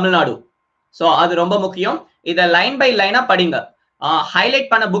ட்ரெண்ட்ஸ் இன் தமிழ்நாடு. சோ அது ரொம்ப முக்கியம். இதை லைன் பை லைனா படிங்க.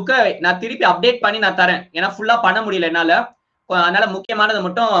 ஹைலைட் பண்ண புக்கை நான் திருப்பி அப்டேட் பண்ணி நான் தரேன். ஏன்னா ஃபுல்லா பண்ண முடியல என்னால. அதனால முக்கியமானதை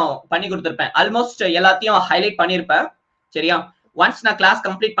மட்டும் பண்ணி கொடுத்துருப்பேன். ஆல்மோஸ்ட் எல்லாத்தையும் ஹைலைட் பண்ணிருப்பேன், சரியா? ஒன்ஸ் நான் கிளாஸ்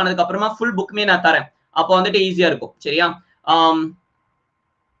கம்ப்ளீட் பண்ணதுக்கு அப்புறமா ஃபுல் புக்குமே நான் தரேன். அப்போ வந்துட்டு ஈஸியா இருக்கும், சரியா?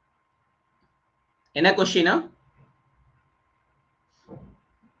 என்ன கொஸ்டின்?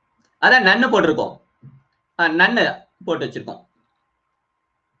 அதான் நன்னு போட்டிருக்கோம், நன்னு போட்டு வச்சிருக்கோம்.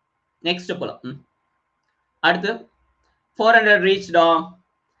 நெக்ஸ்ட் போலாம். அடுத்து 400 reached.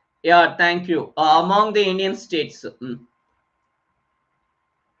 Yeah, thank you. Among the Indian states.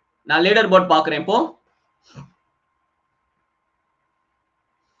 நான் லீடர் போர்ட் பாக்குறேன் இப்போ.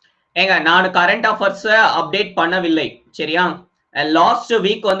 ஏங்க நான் கரண்ட் அஃபேர்ஸ் அப்டேட் பண்ணவில்லை, சரியா? லாஸ்ட்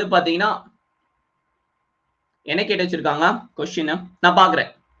வீக் வந்து பாத்தீங்கன்னா என்ன கேட்டு வச்சிருக்காங்க கொஸ்டின் நான்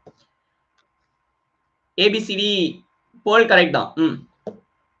பாக்குறேன். ஏபிசிடி போல் கரெக்ட் தான்.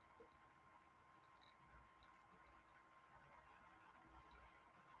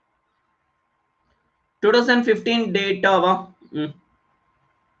 2015 டேட்டாவா?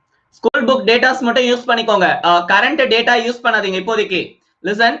 ஸ்கூல் புக் டேட்டாஸ் மட்டும் யூஸ் பண்ணிக்கோங்க. கரண்ட் டேட்டா யூஸ் பண்ணாதீங்க இப்போதைக்கு.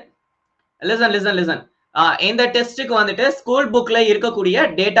 Listen listen listen listen. இந்த டெஸ்ட்டுக்கு வந்துட்டு ஸ்கூல் புக்ல இருக்கக்கூடிய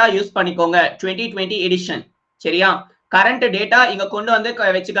டேட்டா யூஸ் பண்ணிக்கோங்க, 2020 எடிஷன், சரியா? கரண்ட் டேட்டா இங்க கொண்டு வந்து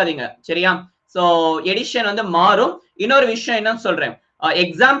வச்சுக்காதீங்க, சரியா? சோ எடிஷன் வந்து மாறும். இன்னொரு விஷயம் என்னன்னு சொல்றேன்,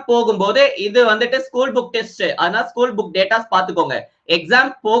 எக்ஸாம் போகும்போது இது வந்துட்டு ஸ்கூல் புக் டெஸ்ட், அதனால ஸ்கூல் புக் டேட்டாஸ் பாத்துக்கோங்க. எக்ஸாம்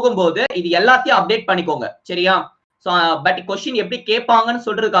போகும்போது இது எல்லாத்தையும் அப்டேட் பண்ணிக்கோங்க, சரியா? சோ பட் கொஸ்டின் எப்படி கேட்பாங்கன்னு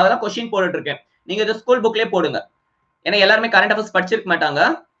சொல்றதுக்காக தான் கொஸ்டின் போட்டுட்டு இருக்கேன். நீங்க இது ஸ்கூல் புக்லயே போடுங்க. ஏன்னா எல்லாருமே கரண்ட் அஃபேர்ஸ் படிச்சிருக்க மாட்டாங்க.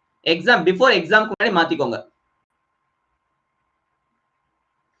 எக்ஸாம் பிஃபோர் எக்ஸாம்க்கு முன்னாடி மாத்திக்கோங்க.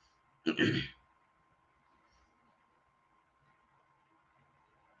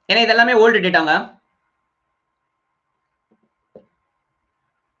 ஏன்னா இதெல்லாமே ஓல்டு டேட்டாங்க.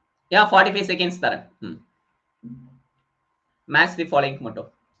 45 செகண்ட்ஸ் தரேன். மேக்ஸ் தி ஃபாலோயிங் மட்டும்.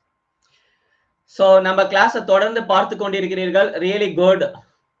 சோ நம்ம கிளாஸை தொடர்ந்து பார்த்து கொண்டிருக்கிறீர்கள், ரியலி குட்,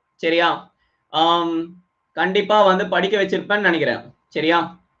 சரியா? கண்டிப்பா வந்து படிக்க வச்சிருப்பேன்னு நினைக்கிறேன், சரியா?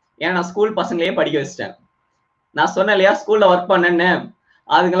 ஏன்னா நான் ஸ்கூல் பசங்களையே படிக்க வச்சிட்டேன். நான் சொன்னேன் இல்லையா ஸ்கூல்ல ஒர்க் பண்ணேன்னு,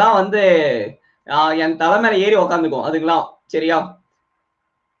 அதுக்கெல்லாம் வந்து என் தலைமையில ஏறி உக்காந்துக்கும் அதுக்கெல்லாம், சரியா?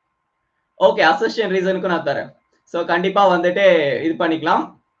 ஓகே, அசோசியேஷன் ரீசனுக்கும் நான் தரேன். சோ கண்டிப்பா வந்துட்டு இது பண்ணிக்கலாம்.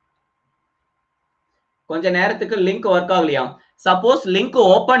 கொஞ்ச நேரத்துக்கு லிங்க் ஒர்க் ஆகலையா? சப்போஸ் லிங்க்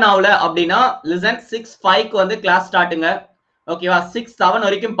ஓபன் ஆகல அப்படின்னா லிசன் 6:05க்கு வந்து கிளாஸ் ஸ்டார்ட்டுங்க. ஓகேவா 6-7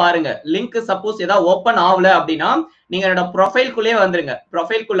 வரைக்கும் பாருங்க. லிங்க் சப்போஸ் ஏதாவது ஓபன் ஆகல அப்படின்னா நீங்க என்னோட ப்ரொஃபைல்குள்ளே வந்துருங்க.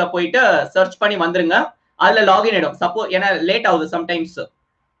 ப்ரொஃபைல்குள்ள போயிட்டு சர்ச் பண்ணி வந்துருங்க. அதுல லாகின் ஆயிடும். சப்போஸ் ஏன்னா லேட் ஆகுது சம்டைம்ஸ்.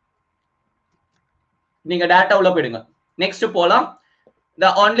 நீங்க டேட்டா உள்ள போயிடுங்க. நெக்ஸ்ட் போலாம். The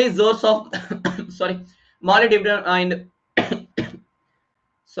only source of sorry molybdenum in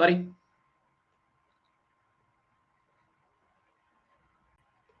sorry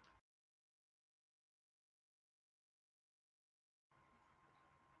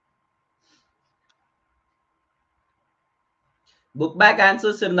book back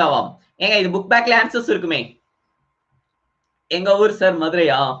answers இருந்தாவாம். ஏங்க இது புக் பேக்ல ஆன்சர்ஸ் இருக்குமே. எங்க ஊர் சார்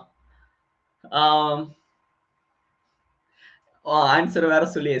மதுரையா? ஆன்சர் வேற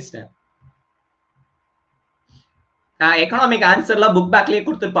சொல்லி வச்சிட்டேன். Economic ஆன்சர்லாம் book பேக்லயே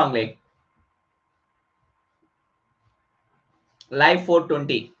கொடுத்துருப்பாங்களே. லைவ்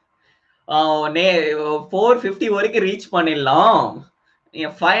 420 450 வரைக்கும் ரீச் பண்ணிடலாம்.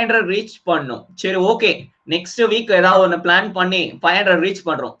 500 ரீச் பண்ணும். சரி ஓகே, நெக்ஸ்ட் வீக் ஏதாவது ஒன்னு பிளான் பண்ணி 500 ரீச்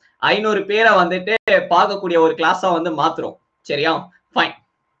பண்றோம். 500 பேரை வந்துட்டு பார்க்கக்கூடிய ஒரு கிளாஸா வந்து மாத்துறோம். சரியா? ஃபைன்.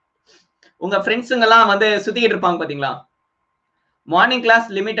 உங்க ஃப்ரெண்ட்ஸுங்க எல்லாம் வந்து சுத்திக்கிட்டு இருப்பாங்க பாத்தீங்களா? Morning class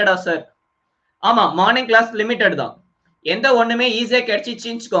லிமிட்டடா sir? ஆமா, மார்னிங் கிளாஸ் லிமிட்டட் தான். எந்த ஒண்ணுமே ஈஸியா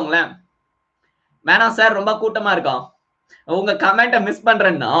கிடைச்சிச்சுன்னு வேணாம் சார், ரொம்ப கூட்டமா இருக்கான். உங்க கமெண்ட மிஸ்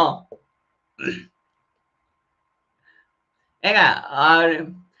பண்றேன்னா ஏங்க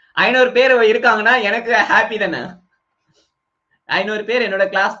 500 பேர் இருக்காங்கன்னா எனக்கு ஹாப்பி தானே. 500 பேர் என்னோட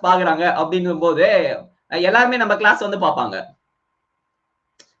கிளாஸ் பாக்குறாங்க அப்படிங்கும் போது எல்லாருமே நம்ம கிளாஸ் வந்து பாப்பாங்க.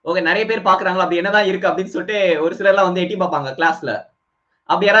 ஓகே, நிறைய பேர் பாக்குறாங்களா, அப்படி என்னதான் இருக்கு அப்படின்னு சொல்லிட்டு ஒரு சிலர் எல்லாம் வந்து எட்டி பாப்பாங்க கிளாஸ்ல.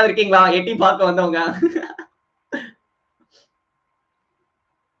 அப்படி யாராவது இருக்கீங்களா எட்டி பார்க்க வந்தவங்க?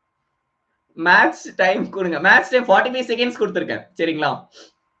 மேட்ச் டைம் கொடுங்க. மேட்ச் டைம் 45 செகண்ட்ஸ் கொடுத்துருக்கேன். சரிங்களா?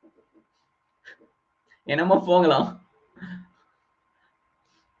 என்னமோ போகலாம்.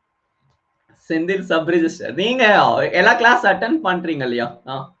 Senthil sub register. நீங்க எல்லா கிளாஸ் அட்டென்ட் பண்றீங்க இல்லையா?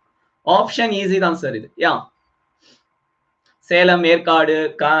 ஆப்ஷன் ஈஸி தான் சார் இது. யா, சேலம், ஏற்காடு,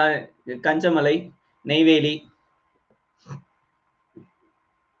 கஞ்சமலை, நெய்வேலி.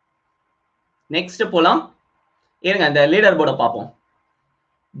 நெக்ஸ்ட் போலாம். இருங்க, இந்த லீடர் போர்டை பார்ப்போம்.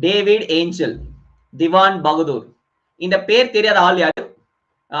 டேவிட் ஏஞ்சல், திவான் பகதூர். இந்த பேர் தெரியாத ஆள் யாரு?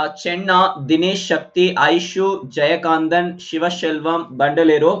 சென்னா, தினேஷ் சக்தி, ஐஷு, ஜெயகாந்தன், சிவசெல்வம்,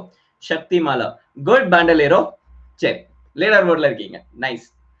 பண்டலேரோ, சக்திமாலா. குட் பண்டலேரோ. சரி, லீடர் போர்ட்ல இருக்கீங்க. நைஸ்.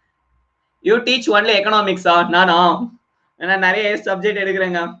 You teach only எக்கனாமிக்ஸா? நானா? நான் நிறைய சப்ஜெக்ட்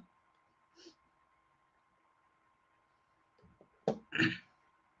எடுக்கிறேங்க.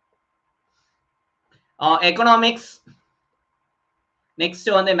 எக்கனாமிக்ஸ். நெக்ஸ்ட்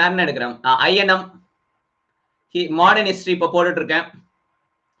வந்து மேக்னா எடுக்கிறேன். ஐஎன்எம், மாடர்ன் ஹிஸ்டரி இப்போ போட்டுட்டு இருக்கேன்.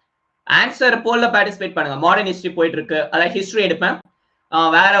 ஆன்சர் போல்ல பார்ட்டிசிபேட் பண்ணுங்க. மாடர்ன் ஹிஸ்டரி போயிட்டு இருக்கு, அதாவது ஹிஸ்டரி எடுப்பேன்.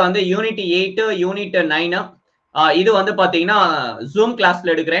 வேற வந்து யூனிட் 8, யூனிட் 9. இது வந்து பாத்தீங்கன்னா ஜூம்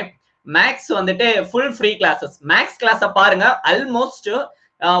கிளாஸ்ல எடுக்கிறேன். மேக்ஸ் வந்துட்டு ஃபுல் ஃப்ரீ கிளாஸஸ். மேக்ஸ் கிளாஸ பாருங்க. ஆல்மோஸ்ட்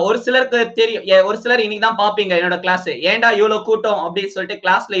ஒரு சிலருக்கு தெரியும், ஒரு சிலர் இன்னைக்கு தான் பாப்பீங்க என்னோட கிளாஸ். ஏன்டா இவ்வளவு கூட்டம் அப்படின்னு சொல்லிட்டு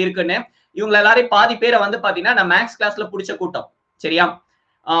கிளாஸ்ல இருக்குன்னு. இவங்க எல்லாரையும் பாதி பேரை வந்து பாத்தீங்கன்னா நான் மேக்ஸ் கிளாஸ்ல பிடிச்ச கூட்டம். சரியா?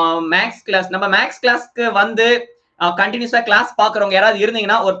 மேக்ஸ் கிளாஸ், நம்ம மேக்ஸ் கிளாஸ்க்கு வந்து கண்டினியூஸா கிளாஸ் பாக்குறவங்க யாராவது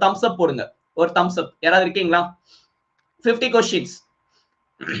இருந்தீங்கன்னா ஒரு தம்ஸ் அப் போடுங்க. ஒரு தம்ஸ் அப் யாராவது இருக்கீங்களா? 50 கொஸ்டின்ஸ்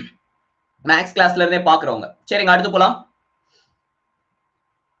மேக்ஸ் கிளாஸ்ல இருந்தே பாக்குறவங்க. சரிங்க, அடுத்து போலாம்.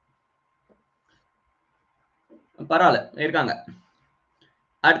 பரவாயில்ல, இருக்காங்க.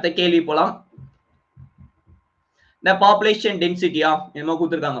 அடுத்த கேள்வி போலாம். இந்த பாப்புலேஷன் டென்சிட்டியா என்னமோ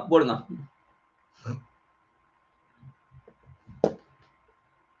கொடுத்துருக்காங்க, போடுங்க.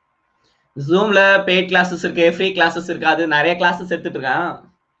 ஜூம்ல பெய்ட் கிளாஸஸ் இருக்கு, ஃப்ரீ கிளாஸஸ் இருக்கு. அது நிறைய கிளாஸஸ் எடுத்துட்டு இருக்கேன்.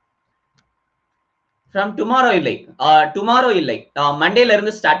 ஃப்ரம் டுமாரோ இல்லை, டுமாரோ இல்லை, மண்டேல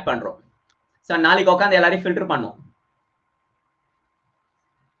இருந்து ஸ்டார்ட் பண்றோம். சார் நாளைக்கு உட்காந்து எல்லாரையும் ஃபில்டர் பண்ணுவோம்.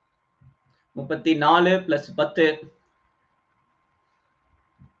 34 + 10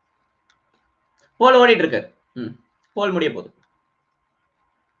 போல் ஓடிட்டு இருக்கு. போல் முடிய போகுது.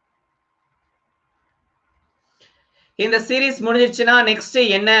 இந்த சீரீஸ் முடிஞ்சிருச்சுன்னா நெக்ஸ்ட்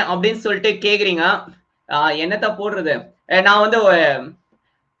என்ன அப்படின்னு சொல்லிட்டு கேக்குறீங்க. என்னத்த போடுறது? நான் வந்து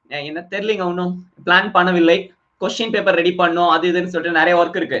என்ன தெரியலங்க, ஒன்னும் பிளான் பண்ணவில்லை. கொஸ்டின் பேப்பர் ரெடி பண்ணும், அது இதுன்னு சொல்லிட்டு நிறைய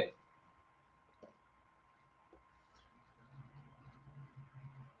ஒர்க் இருக்கு.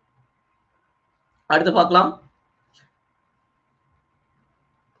 அடுத்து பார்க்கலாம்.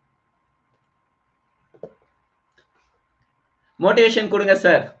 மோட்டிவேஷன் கொடுங்க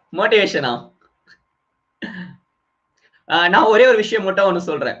சார். மோட்டிவேஷனா? நான் ஒரே ஒரு விஷயம் மட்டும் ஒண்ணு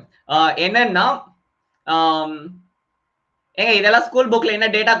சொல்றேன். என்னன்னா ஏங்க இதெல்லாம் ஸ்கூல் புக்ல என்ன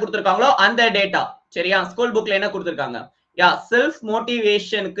டேட்டா கொடுத்துருக்காங்களோ அந்த டேட்டா. சரியா? ஸ்கூல் புக்ல என்ன கொடுத்துருக்காங்க, யா செல்ஃப்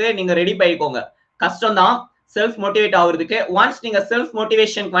மோட்டிவேஷனுக்கு நீங்க ரெடி பண்ணிக்கோங்க. கஷ்டம் தான் செல்ஃப் மோட்டிவேட் ஆகுறதுக்கு. ஒன்ஸ் நீங்க செல்ஃப்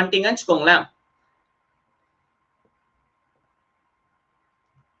மோட்டிவேஷன் வந்துட்டீங்கன்னு வச்சுக்கோங்களேன்,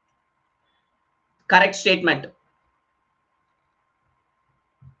 கரெக்ட் ஸ்டேட்மெண்ட்.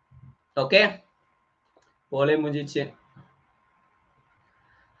 ஓகே, போலே முடிஞ்சிச்சு.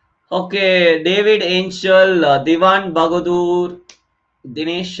 ஓகே, டேவிட் ஏஞ்சல், திவான் பகதூர்,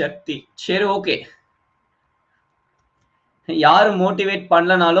 தினேஷ் சக்தி. சரி, ஓகே. யாரும் மோட்டிவேட்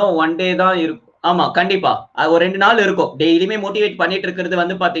பண்ணலனாலும் ஒன் டே தான் இருக்கும். ஆமா, கண்டிப்பா அது ஒரு 2 நாள் இருக்கும். டெய்லியுமே மோட்டிவேட் பண்ணிட்டு இருக்கிறது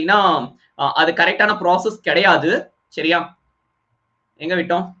வந்து பாத்தீங்கன்னா அது கரெக்டான ப்ராசஸ் கிடையாது. சரியா? எங்க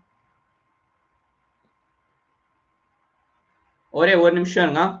விட்டோம்? ஒரே ஒரு நிமிஷம்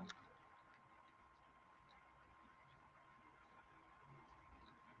இருங்க.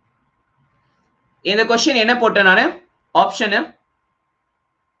 இந்த கொஸ்டின் என்ன போட்டேன் நானு? ஆப்ஷன்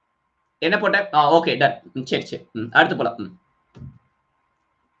என்ன போட்டேன்? Okay, ton. சரி சரி, அடுத்து போலாம்.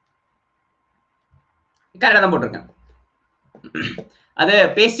 கரெக்டா தான் போட்டிருக்கேன். அது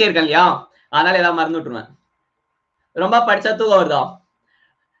பேசிட்டே இருக்கேன் இல்லையா, அதனால ஏதாவது மறந்து விட்டுருவேன். ரொம்ப படிச்சா தூக்கம் வருதா?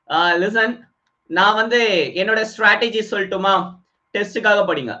 லிசன், நான் வந்து என்னோட ஸ்ட்ராட்டஜி சொல்லட்டுமா? டெஸ்ட்டுக்காக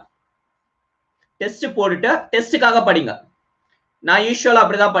படிங்க. டெஸ்ட் போட்டுட்டு டெஸ்ட்டுக்காக படிங்க. நான் யூஸ்வலா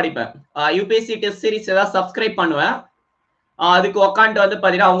அப்படிதான் படிப்பேன். யூபிஎஸ்சி டெஸ்ட் சீரிஸ் ஏதாவது சப்ஸ்கிரைப் பண்ணுவேன். அதுக்கு உக்காந்துட்டு வந்து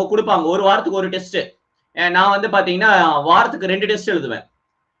பாத்தீங்கன்னா அவங்க கொடுப்பாங்க ஒரு வாரத்துக்கு ஒரு டெஸ்ட். நான் வந்து பாத்தீங்கன்னா வாரத்துக்கு 2 டெஸ்ட் எழுதுவேன்.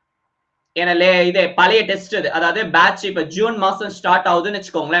 ஏன்னா இது பழைய டெஸ்ட், அதாவது பேட்ச் இப்ப ஜூன் மாசம் ஸ்டார்ட் ஆகுதுன்னு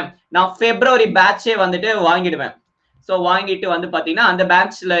வச்சுக்கோங்களேன், நான் பிப்ரவரி பேட்சே வந்துட்டு வாங்கிடுவேன். ஸோ வாங்கிட்டு வந்து பாத்தீங்கன்னா அந்த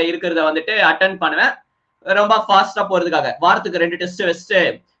பேட்ச்ல இருக்கிறத வந்துட்டு அட்டன் பண்ணுவேன். ரொம்ப ஃபாஸ்டா போறதுக்காக வாரத்துக்கு 2 டெஸ்ட் வச்சுட்டு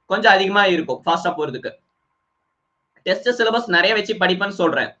கொஞ்சம் அதிகமா இருக்கும் ஃபாஸ்டா போறதுக்கு. டெஸ்ட் சிலபஸ் நிறைய வச்சு படிப்பேன்னு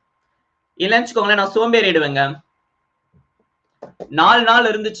சொல்றேன். இல்லைன்னு வச்சுக்கோங்களேன், நான் சோம்பேறிடுவேங்க. 4 நாள்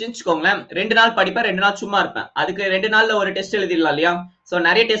இருந்துச்சுன்னு வச்சுக்கோங்களேன், 2 நாள் படிப்பேன், 2 நாள் சும்மா இருப்பேன். அதுக்கு 2 நாள்ல ஒரு டெஸ்ட் எழுதிடலாம் இல்லையா? சோ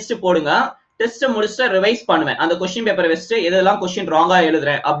நிறைய டெஸ்ட் போடுங்க. டெஸ்ட் முடிச்சுட்டு ரிவைஸ் பண்ணுவேன். அந்த கொஸ்டின் பேப்பரை வச்சுட்டு எதெல்லாம் கொஸ்டின் ராங்கா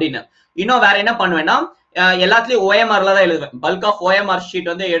எழுதுறேன் அப்படின்னு. இன்னும் வேற என்ன பண்ணுவேன்னா, எல்லாத்துலயும் ஓஎம்ஆர்ல தான் எழுதுவேன். பல்க் ஆஃப் ஓஎம்ஆர்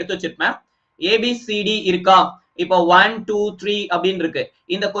ஷீட் வந்து எடுத்து வச்சிருப்பேன். ஏபிசிடி இருக்கா, இப்போ 1 2 3 அப்படின்னு இருக்கு.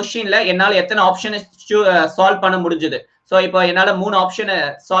 இந்த கொஸ்டின்ல என்னால எத்தனை ஆப்ஷன் சால்வ் பண்ண முடிஞ்சது. சோ இப்போ என்னால 3 ஆப்ஷன்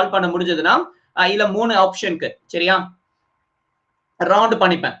சால்வ் பண்ண முடிஞ்சதுன்னா இல்ல 3 ஆப்ஷனுக்கு சரியா ரவுண்ட்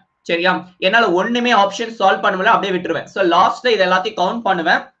பண்ணிப்பேன். சரியா? என்னால ஒண்ணுமே ஆப்ஷன் சால்வ் பண்ண முடியல, அப்படியே விட்டுருவேன். சோ லாஸ்ட்ல இது எல்லாத்தையும் கவுண்ட்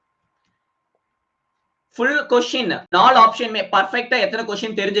பண்ணுவேன். ஃபுல் கொஸ்டின் 4 ஆப்ஷனுமே பர்ஃபெக்ட்டா எத்தனை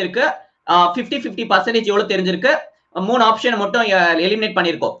கொஸ்டின் தெரிஞ்சிருக்கு, 50-50% எவ்வளவு தெரிஞ்சிருக்கு, 3 ஆப்ஷன் மட்டும் எலிமினேட்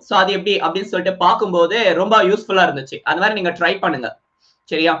பண்ணிருக்கோம். சோ அது எப்படி அப்படின்னு சொல்லிட்டு பார்க்கும்போது ரொம்ப யூஸ்ஃபுல்லா இருந்துச்சு. அந்த மாதிரி நீங்க ட்ரை பண்ணுங்க.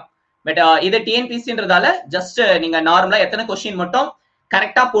 சரியா? பட் இது டிஎன்பிசின்றதால ஜஸ்ட் நீங்க நார்மலா எத்தனை கொஸ்டின் மட்டும்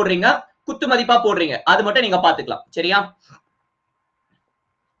கரெக்டா போடுறீங்க, குத்து மதிப்பா போடுறீங்க, அது மட்டும் நீங்க பாத்துக்கலாம். சரியா?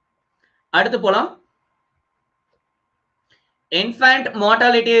 அடுத்து போலாம். இன்ஃபேண்ட்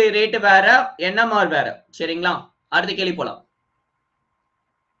மார்டாலிட்டி ரேட் வேற, என்எம்ஆர் வேற. சரிங்களா? அடுத்த கேள்வி போலாம்.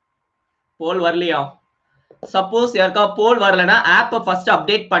 போல் வரலையா? சப்போஸ் யாருக்கா போல் வரலன்னா ஆப்பை ஃபர்ஸ்ட்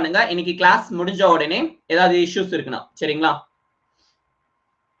அப்டேட் பண்ணுங்க. இன்னைக்கு கிளாஸ் முடிஞ்ச உடனே ஏதாவது இஷ்யூஸ் இருக்குன்னா. சரிங்களா?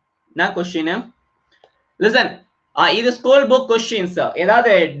 என்ன கொஸ்டின்? லிசன், இது ஸ்கூல் புக் கொஸ்டின்ஸ்.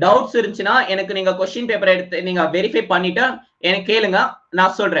 ஏதாவது டவுட்ஸ் இருந்துச்சுன்னா எனக்கு நீங்க கொஸ்டின் பேப்பர் எடுத்து நீங்க வெரிஃபை பண்ணிட்டு எனக்கு கேளுங்க,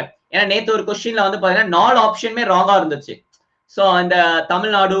 நான் சொல்றேன். ஏன்னா நேத்து ஒரு கொஸ்டின்ல வந்து பாத்தீங்கன்னா 4 ஆப்ஷனுமே ராங்கா இருந்துச்சு. சோ அந்த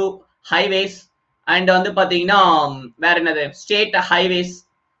தமிழ்நாடு ஹைவேஸ் அண்ட் வந்து பாத்தீங்கன்னா வேற என்னது ஸ்டேட் ஹைவேஸ்,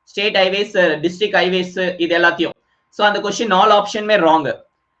 டிஸ்ட்ரிக்ட் ஹைவேஸ், இது எல்லாத்தையும். சோ அந்த கொஸ்டின் 4 ஆப்ஷனுமே ராங்.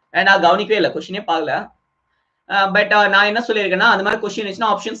 நான் கவனிக்கவே இல்லை, கொஸ்டினே பார்க்கல. பட் நான் என்ன சொல்லியிருக்கேன்னா, அந்த மாதிரி கொஸ்டின்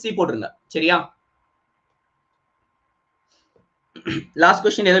இருந்துச்சுன்னா ஆப்ஷன் சி போட்டுருங்க. சரியா? லாஸ்ட்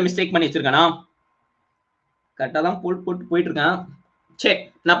கொஸ்டின் ஏதோ மிஸ்டேக் பண்ணி வச்சிருக்கேனா? கரெக்டா தான் போயிட்டு இருக்கேன். சரி,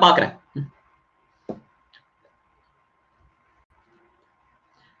 நான் பாக்குறேன்.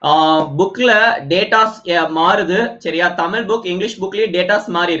 புக்ல டேட்டாஸ் மாறுது. சரியா? தமிழ் புக் இங்கிலீஷ் புக்லயே டேட்டாஸ்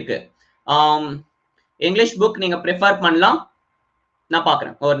மாறி இருக்கு. இங்கிலீஷ் புக் நீங்க ப்ரிஃபர் பண்ணலாம். நான்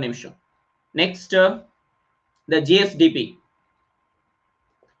பாக்குறேன், ஒரு நிமிஷம். நெக்ஸ்ட் the GSDP,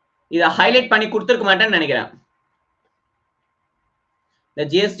 இத ஹைலைட் பண்ணி கொடுத்திருக்க மாட்டேன்னு நினைக்கிறேன். the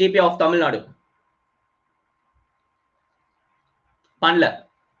GSDP of தமிழ்நாடு பண்ணல,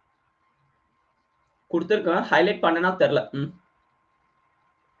 கொடுத்திருக்கேன், ஹைலைட் பண்ணனா தெரியல.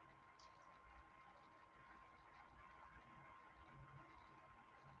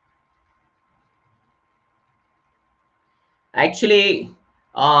 ஆக்சுவலி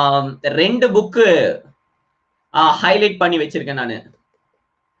 2 புக்கு ஹைலைட் பண்ணி வச்சிருக்கேன் நானு.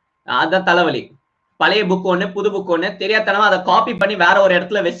 அதான் தலைவலி. பழைய புக் ஒண்ணு, புது புக் ஒண்ணு. தெரியாதனமா அதை காப்பி பண்ணி வேற ஒரு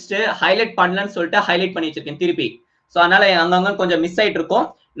இடத்துல வச்சுட்டு ஹைலைட் பண்ணலன்னு சொல்லிட்டு ஹைலைட் பண்ணி வச்சிருக்கேன் திருப்பி. சோ அதனால அங்கங்க கொஞ்சம் மிஸ் ஆயிட்டு இருக்கும்.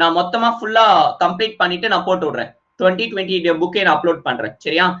 நான் மொத்தமா ஃபுல்லா கம்ப்ளீட் பண்ணிட்டு நான் போட்டு விடுறேன். 2020 புக்கை நான் அப்லோட் பண்றேன்.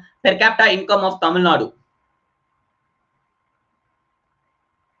 சரியா? Per கேப்டா income of Tamil Nadu.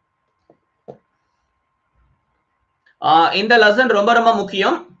 இந்த லெசன் ரொம்ப ரொம்ப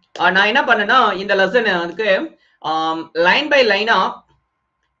முக்கியம். நான் என்ன பண்ணேன்னா இந்த லெசனுக்கு லைன் பை லைனா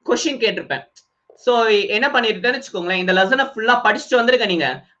கொஸ்டின் கேட்டிருப்பேன். சோ என்ன பண்ணிருக்கேன்னு வச்சுக்கோங்களேன், இந்த லெசனை ஃபுல்லா படிச்சுட்டு வந்திருக்க. நீங்க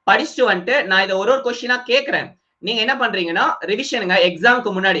படிச்சுட்டு வந்துட்டு நான் இதை ஒரு கொஸ்டினா கேட்கிறேன். நீங்க என்ன பண்றீங்கன்னா ரிவிஷனுங்க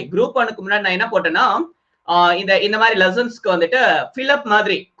எக்ஸாமுக்கு முன்னாடி குரூப் 1க்கு முன்னாடி நான் என்ன போட்டேன்னா இந்த மாதிரி லெசன்ஸ்க்கு வந்துட்டு ஃபில்அப்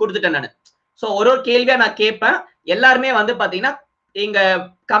மாதிரி கொடுத்துட்டேன் நான். சோ ஒரு கேள்வியா நான் கேட்பேன். எல்லாருமே வந்து பாத்தீங்கன்னா இங்க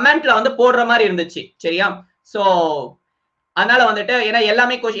கமெண்ட்ல வந்து போடுற மாதிரி இருந்துச்சு. சரியா? சோ அதனால வந்துட்டு ஏன்னா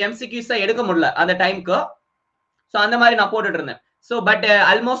எல்லாமே எம்சிக்யூஸா எடுக்க முடியல அந்த டைம்க்கு. சோ அந்த மாதிரி நான் போட்டுட்டு இருந்தேன். சோ பட்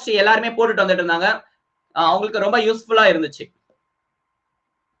ஆல்மோஸ்ட் எல்லாருமே போட்டுட்டு வந்துட்டு இருந்தாங்க. அவங்களுக்கு ரொம்ப யூஸ்ஃபுல்லா இருந்துச்சு.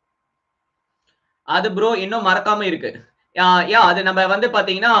 அது ப்ரோ இன்னும் மறக்காம இருக்கு. அது நம்ம வந்து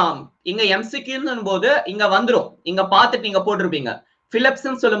பாத்தீங்கன்னா இங்க எம்சிக்யூன்னு போது இங்க வந்துரும். இங்க பாத்துட்டு நீங்க போட்டிருப்பீங்க.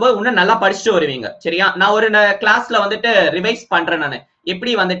 பிலிப்ஸ்ன்னு சொல்லும்போது இன்னும் நல்லா படிச்சுட்டு வருவீங்க. சரியா? நான் ஒரு கிளாஸ்ல வந்துட்டு ரிவைஸ் பண்றேன். நான்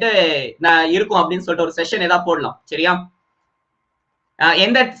எப்படி வந்துட்டு நான் இருக்கும் அப்படின்னு சொல்லிட்டு ஒரு செஷன் ஏதாவது போடலாம். சரியா?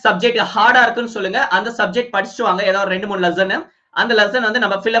 எந்த சப்ஜெக்ட் ஹார்டா இருக்குன்னு சொல்லுங்க. அந்த சப்ஜெக்ட் படிச்சுட்டு வாங்க. ஏதாவது 2-3 லெசன். அந்த லெசன் வந்து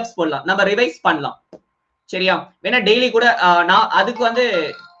நம்ம பிலிப்ஸ் போடலாம். நம்ம ரிவைஸ் பண்ணலாம். சரியா? வேணா டெய்லி கூட நான் அதுக்கு வந்து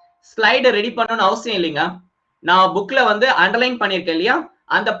ஸ்லைடு ரெடி பண்ணணும்னு அவசியம் இல்லைங்க. நான் புக்ல வந்து அண்டர்லைன் பண்ணிருக்கேன் இல்லையா?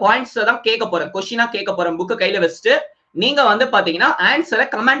 அந்த பாயிண்ட்ஸ் தான் கேட்க போறேன். கொஸ்டினா கேட்க போறேன். புக்கு கையில வச்சுட்டு நீங்க வந்து பாத்தீங்கன்னா ஆன்சரை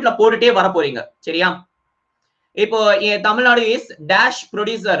கமெண்ட்ல போட்டுட்டே வர போறீங்க. சரியா? இப்போ Tamil Nadu is dash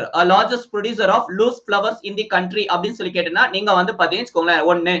producer largest producer of loose flowers in the country அப்படின்னு சொல்லி கேட்டேன்னா நீங்க வந்து பாத்தீங்கன்னா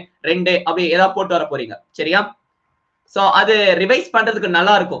 1 2 அப்படி ஏதாவது போட்டு வர போறீங்க. சரியா? சோ அது ரிவைஸ் பண்றதுக்கு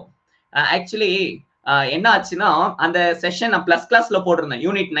நல்லா இருக்கும். ஆக்சுவலி என்ன ஆச்சுன்னா அந்த செஷன் நான் பிளஸ் கிளாஸ்ல போட்டிருந்தேன்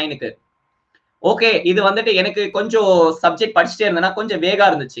யூனிட் 9க்கு. ஓகே இது வந்துட்டு எனக்கு கொஞ்சம் சப்ஜெக்ட் படிச்சுட்டே இருந்தேன்னா கொஞ்சம் வேகா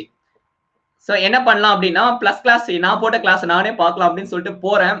இருந்துச்சு. சோ என்ன பண்ணலாம் அப்படின்னா பிளஸ் கிளாஸ் நான் போட்ட கிளாஸ் நானே பார்க்கலாம் அப்படின்னு சொல்லிட்டு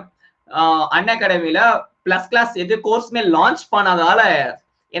போறேன். அன்அகாடமில பிளஸ் கிளாஸ் எது கோர்ஸ்மே லான்ச் பண்ணாதால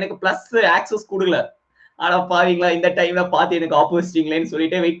எனக்கு பிளஸ் ஆக்சஸ் கொடுக்கல. ஆனா பாவீங்களா இந்த டைம்ல பார்த்து எனக்கு ஆப்போசிட்டிங்களேன்னு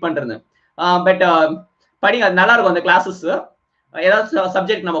சொல்லிட்டு வெயிட் பண்றேன். பட் படிங்க அது நல்லா இருக்கும் அந்த கிளாஸஸ். ஏதாவது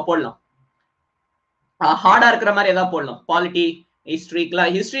சப்ஜெக்ட் நம்ம போடலாம். ஹார்டா இருக்கிற மாதிரி ஏதாவது போடலாம். பாலிட்டி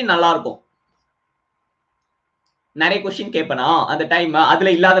ஹிஸ்டரிக்குலாம் ஹிஸ்டரி நல்லா இருக்கும். நிறைய கொஸ்டின் கேட்பேனா அந்த டைம்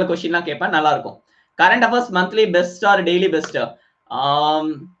அதுல இல்லாத கொஸ்டின்லாம் கேட்பேன். நல்லா இருக்கும். Current affairs monthly best hour daily best?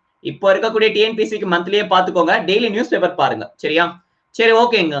 இப்போ இருக்கக்கூடிய டிஎன்பிசிக்கு மந்த்லியே பாத்துக்கோங்க. டெய்லி நியூஸ் பேப்பர் பாருங்க. சரியா? சரி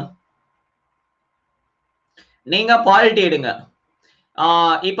ஓகேங்க. நீங்க பாலிட்டி எடுங்க.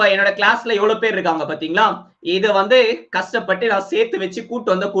 இப்ப என்னோட கிளாஸ்ல எவ்வளவு பேர் இருக்காங்க பாத்தீங்களா? இது வந்து கஷ்டப்பட்டு நான் சேர்த்து வச்சு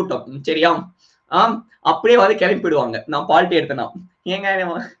கூட்டு வந்த கூட்டம். சரியா? அப்படியே வந்து கிளம்பிடுவாங்க நான் பாலிட்டி எடுத்தேன்னா. ஏங்க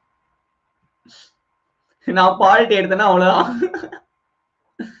நான் பாலிட்டி எடுத்தேன்னா அவ்வளவுதான்.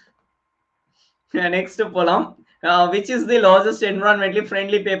 நெக்ஸ்ட் போலாம். which is the largest environmentally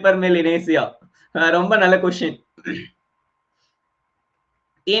friendly paper mill in Asia? ரொம்ப நல்ல question.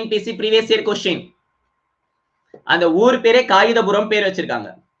 TNPSC previous year question. அந்த ஊர் பேரே காகிதபுரம் பேர் வச்சிருக்காங்க.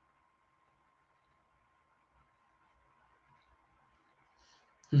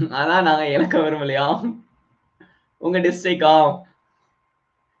 அதான் நாங்க இலக்க வரும் இல்லையா? உங்க டிஸ்ட்ரிக்டா?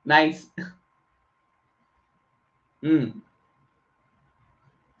 Nice.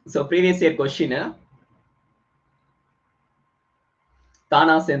 So previous year question.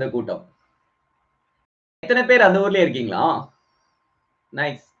 தானா சேர்ந்த கூட்டம். எத்தனை பேர் அந்த ஊர்ல இருக்கீங்களா?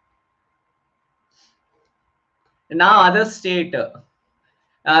 நைஸ். நான் அதர் ஸ்டேட்.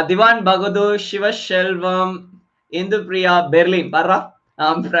 திவான் பகதூர், சிவசெல்வம், இந்து பிரியா, பெர்லின் பர்றா,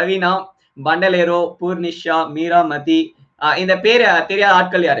 பிரவீனா, பண்டலேரோ, பூர்னிஷா, மீரா மதி. இந்த பேர் தெரியாத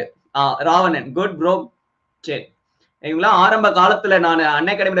ஆட்கள் யாரு? ராவணன். Good bro. சரி இவங்களாம் ஆரம்ப காலத்துல நான்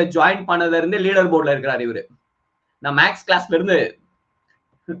அன்அகாடமில ஜாயின் பண்ணதுல இருந்து லீடர் போர்ட்ல இருக்கிறார் இவரு. நான் மேக்ஸ் கிளாஸ்ல இருந்து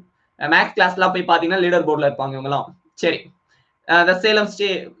மேக்ஸ் கிளாஸ்லாம் போய் பாத்தீங்கன்னா லீடர் போர்ட்ல இருப்பாங்க இவங்கலாம். சரி சேலம் ஸ்டே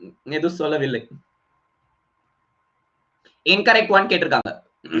எதுவும் சொல்லவில்லை. இன்கரெக்ட் ஒன் கேட்டிருக்காங்க.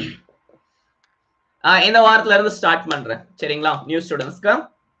 இந்த வாரத்துல இருந்து ஸ்டார்ட் பண்றேன். சரிங்களா? நியூ ஸ்டூடெண்ட்ஸ்க்கு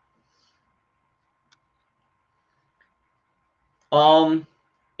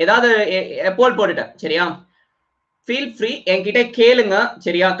ஏதாவது போல் போட்டுட்டேன். சரியா? ஃபீல் ஃப்ரீ என்கிட்ட கேளுங்க.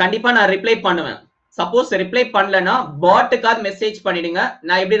 சரியா? கண்டிப்பா நான் ரிப்ளை பண்ணுவேன். சப்போஸ் ரிப்ளை பண்ணலன்னா பாட்டுக்காவது மெசேஜ் பண்ணிடுங்க.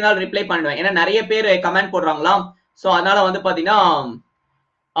 நான் எப்படி இருந்தாலும் ரிப்ளை பண்ணுவேன். ஏன்னா நிறைய பேர் கமெண்ட் போடுறாங்களா? சோ அதனால வந்து பாத்தீங்கன்னா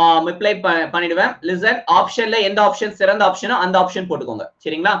ரிப்ளை பண்ணிடுவேன். லிசன் ஆப்ஷன்ல எந்த ஆப்ஷன் சிறந்த ஆப்ஷனோ அந்த ஆப்ஷன் போட்டுக்கோங்க.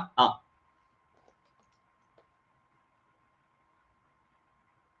 சரிங்களா?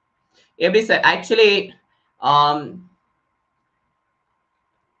 எப்படி சார்? ஆக்சுவலி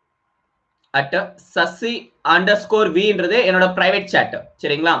அட் சசி_v என்னோட பிரைவேட் சாட்.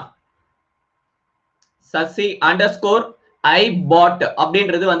 சரிங்களா? சசி அண்டர்ஸ்கோர் ஐ பாட்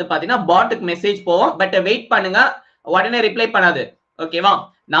அப்படின்றது வந்து பாத்தீங்கன்னா பாட்டுக்கு மெசேஜ் போவோம். பட் வெயிட் பண்ணுங்க, உடனே ரிப்ளை பண்ணாது. ஓகேவா?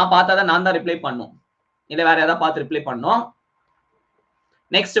 நான் பார்த்தாதான் நான் தான் ரிப்ளை பண்ணும், இல்ல வேற ஏதாவது பார்த்து ரிப்ளை பண்ணும்.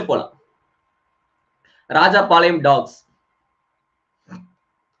 நெக்ஸ்ட் போலாம். ராஜாபாளையம் டாக்ஸ்,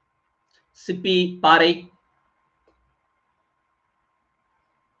 சிப்பி பாறை.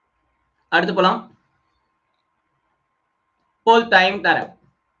 அடுத்து போலாம். போல் டைம் தரேன்.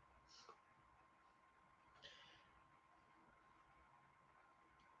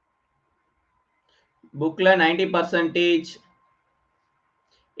 புக்ல 90%,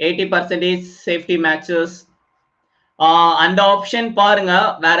 80% சேஃப்டி மேட்சஸ். அந்த ஆப்ஷன் பாருங்க,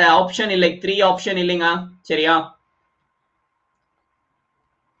 வேற ஆப்ஷன் இல்லை, 3 ஆப்ஷன் இல்லைங்க. சரியா?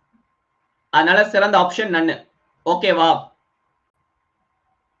 அதனால சிறந்த ஆப்ஷன் நன்னு. ஓகேவா?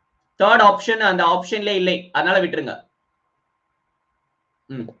 தேர்ட் ஆப்ஷன் அந்த ஆப்ஷன்ல இல்லை, அதனால விட்டுருங்க.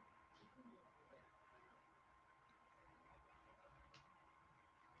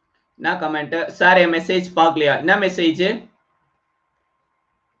 என்ன கமெண்ட் சார்? என் மெசேஜ் பார்க்கலையா? என்ன மெசேஜ்?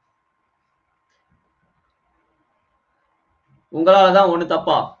 உங்களாலதான் ஒண்ணு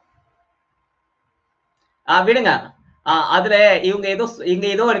தப்பா? விடுங்க. அதுல இங்க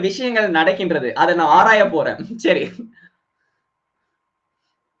ஏதோ ஒரு விஷயங்கள் நடக்கின்றது, அதை நான் ஆராய போறேன். சரி,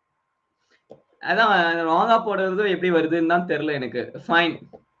 அதான் ராங்கா போடுறது எப்படி வருதுன்னு தான் தெரியல எனக்கு. ஃபைன்,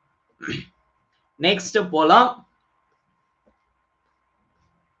 நெக்ஸ்ட் போலாம்.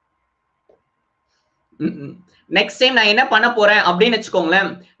 நெக்ஸ்ட் டைம் நான் என்ன பண்ண போறேன் அப்படின்னு வச்சுக்கோங்களேன்.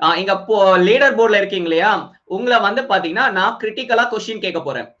 இங்க லீடர் போர்ட்ல இருக்கீங்க இல்லையா, உங்களை வந்து பாத்தீங்கன்னா நான் கிரிட்டிக்கலா கொஸ்டின் கேட்க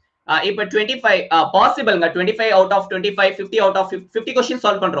போறேன். இப்ப 25 பாசிபிள்ங்க. 25 out of 25, 50 out of 50 question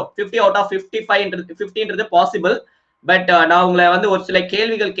solve பண்றோம். 50 அவுட் ஆஃப் 50ன்றது பாசிபிள். பட் நான் உங்களை வந்து ஒரு சில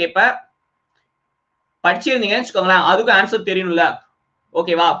கேள்விகள் கேட்பேன். படிச்சிருந்தீங்கன்னு வச்சுக்கோங்களேன், அதுக்கும் ஆன்சர் தெரியணும்ல.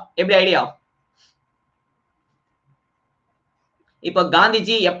 ஓகேவா? எப்படி ஐடியா? இப்ப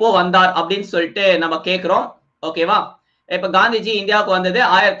காந்திஜி எப்போ வந்தார் அப்படின்னு சொல்லிட்டு நம்ம கேக்குறோம். ஓகேவா? இப்ப காந்திஜி இந்தியாவுக்கு வந்தது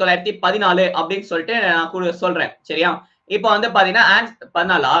 1914 அப்படின்னு சொல்லிட்டு நான் சொல்றேன். சரியா? இப்ப வந்து பாத்தீங்கன்னா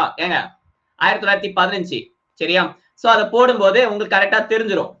 14 ஏங்க 1915. சரியா? சோ அதை போடும்போது உங்களுக்கு கரெக்டா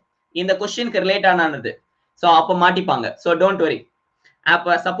தெரிஞ்சிடும் இந்த கொஸ்டினுக்கு ரிலேட் ஆனது. சோ அப்ப மாட்டிப்பாங்க. So don't worry.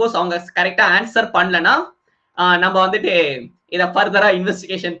 அப்ப சப்போஸ் அவங்க கரெக்டா ஆன்சர் பண்ணலன்னா நம்ம வந்துட்டு இதை ஃபர்தரா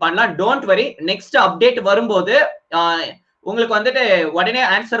இன்வெஸ்டிகேஷன் பண்ணலாம். Don't worry. நெக்ஸ்ட் அப்டேட் வரும்போது உங்களுக்கு வந்துட்டு உடனே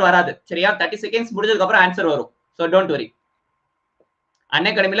ஆன்சர் வராது. சரியா? 30 செகண்ட்ஸ் முடிஞ்சதுக்கு அப்புறம் ஆன்சர் வரும். So don't worry.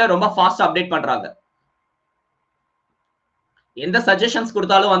 அன்அகாடமில ரொம்ப ஃபாஸ்ட் அப்டேட் பண்றாங்க. எந்த சஜஷன்ஸ்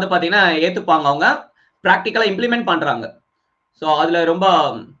கொடுத்தாலும் வந்து பாத்தீங்கன்னா ஏத்துப்பாங்க, அவங்க பிராக்டிக்கலா இம்ப்ளிமெண்ட் பண்றாங்க. சோ அதுல ரொம்ப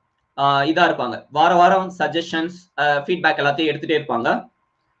இதா இருப்பாங்க. வார வாரம் சஜஷன்ஸ், ஃபீட்பேக் எல்லாத்தையும் எடுத்துட்டே இருப்பாங்க.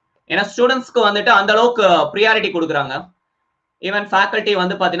 ஏன்னா ஸ்டூடெண்ட்ஸ்க்கு வந்துட்டு அந்த அளவுக்கு ப்ரியாரிட்டி கொடுக்குறாங்க. ஈவன் ஃபேக்கல்டி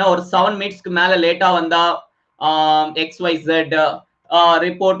வந்து பாத்தீங்கன்னா ஒரு 7 மினிட்ஸ்க்கு மேல லேட்டா வந்தா XYZ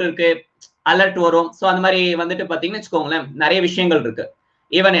ரிப்போர்ட் இருக்கு, அலர்ட் வரும். ஸோ அந்த மாதிரி வந்துட்டு பாத்தீங்கன்னு வச்சுக்கோங்களேன், நிறைய விஷயங்கள் இருக்கு.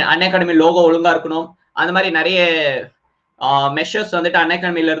 ஈவன் அன்அகாடமி லோகோ ஒழுங்கா இருக்கணும், அந்த மாதிரி நிறைய மெஷர்ஸ் வந்துட்டு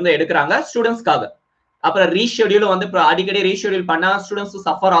அன்அகாடமில இருந்து எடுக்கிறாங்க ஸ்டூடெண்ட்ஸ்க்காக. அப்புறம் ரீஷெடியூல் வந்து அடிக்கடி ரீஷெடியூல் பண்ணா ஸ்டூடெண்ட்ஸ்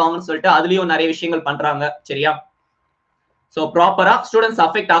சஃபர் ஆகும்னு சொல்லிட்டு அதுலயும் நிறைய விஷயங்கள் பண்றாங்க. சரியா? சோ ப்ராப்பரா ஸ்டூடெண்ட்ஸ்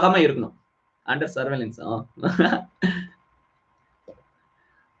அஃபெக்ட் ஆகாம இருக்கணும். Under surveillance.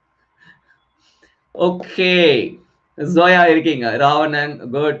 ஓகே, ஜோயா இருக்கீங்க, ராவணன்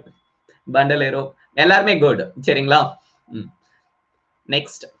குட், பண்டலேரோ எல்லாருமே குட். சரிங்களா?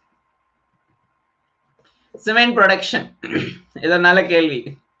 Next cement production. இது நல்ல கேள்வி.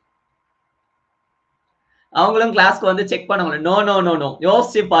 அவங்களும் கிளாஸ்க்கு வந்து செக் பண்ணுவாங்க. நோ நோ நோ நோ,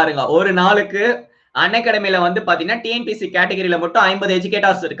 யோசிச்சு பாருங்க. ஒரு நாளுக்கு அன்அகாடமில வந்து பாத்தீங்கன்னா டிஎன்பிசி கேட்டகரியில மட்டும் 50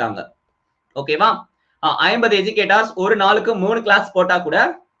 எஜுகேட்டர்ஸ் இருக்காங்க. ஓகேவா? 50 எஜுகேட்டர்ஸ் ஒரு நாளுக்கு 3 கிளாஸ் போட்டா கூட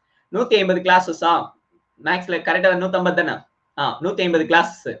 150 கிளாஸஸா? மேக்ஸ்ல கரெக்டா 150 தானே? 150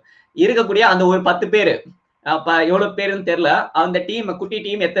 கிளாஸ் இருக்கக்கூடிய அந்த ஒரு 10 பேரு, அப்ப எவ்வளவு பேருன்னு தெரியல, அந்த டீம் குட்டி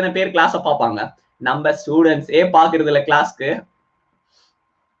டீம் எத்தனை பேர் கிளாஸ பாப்பாங்க? நம்ம ஸ்டூடெண்ட்ஸே பாக்குறது இல்ல கிளாஸ்க்கு.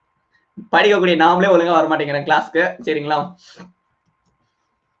 படிக்கக்கூடிய நாமளே ஒழுங்கா வர மாட்டேங்கிறேன் கிளாஸ்க்கு. சரிங்களா?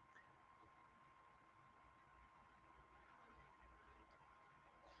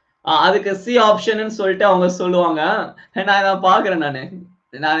 அதுக்கு சி ஆப்ஷன் சொல்லிட்டு அவங்க சொல்லுவாங்க. நான் இதை பாக்குறேன்,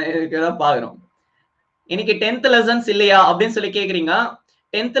 நான் இதுக்குதான் பாக்குறோம். இன்னைக்கு 10th லெசன்ஸ் இல்லையா அப்படின்னு சொல்லி கேக்குறீங்க.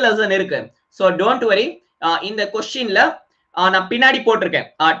 10th லெசன் இருக்கு. So don't worry. இந்த கொஸ்டின்ல நான் பின்னாடி போட்டிருக்கேன்.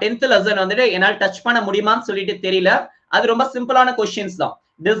 10th லெசன் வந்துட்டு என்னால் டச் பண்ண முடியுமான்னு சொல்லிட்டு தெரியல. அது ரொம்ப சிம்பிளான கொஸ்டின்ஸ் தான்.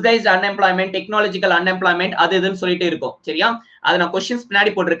 டிஸ்கைஸ்ட் அன்எம்ப்ளாய்மெண்ட், டெக்னாலஜிக்கல் அன்எம்ப்ளாய்மெண்ட், அது இதுன்னு சொல்லிட்டு இருக்கும். சரியா? அது நான் கொஸ்டின்ஸ்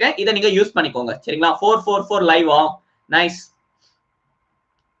பின்னாடி போட்டிருக்கேன். இதை நீங்க யூஸ் பண்ணிக்கோங்க. சரிங்களா? 444 லைவா? நைஸ்.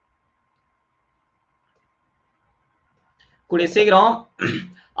 கூடிய சீக்கிரம்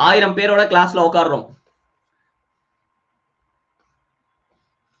 1000 பேரோட கிளாஸ்ல உட்காடுறோம்.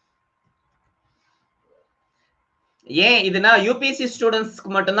 ஏன் இதுனா யூபிஎஸ்சி ஸ்டூடெண்ட்ஸ்க்கு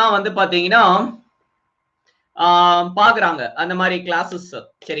மட்டும்தான் வந்து பாத்தீங்கன்னா பாக்குறாங்க அந்த மாதிரி கிளாஸஸ்.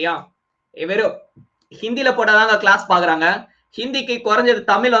 சரியா, வெறும் ஹிந்தில போட்டாதாங்க கிளாஸ் பாக்குறாங்க. ஹிந்திக்கு குறைஞ்சது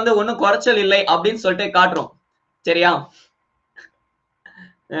தமிழ் வந்து ஒன்னும் குறைச்சல் இல்லை அப்படின்னு சொல்லிட்டு காட்டுறோம். சரியா,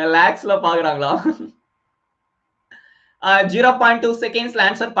 லேக்ஸ்ல பாக்குறாங்களா? 0.2 செகண்ட்ஸ்ல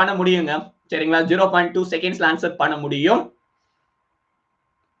ஆன்சர் பண்ண முடியுங்க. சரிங்களா, 0.2 செகண்ட்ஸ்ல ஆன்சர் பண்ண முடியும்,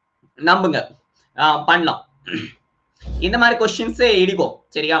 நம்புங்க. பண்ணலாம். இந்த மாதிரி கொஸ்டின்ஸ் இடிக்கும்.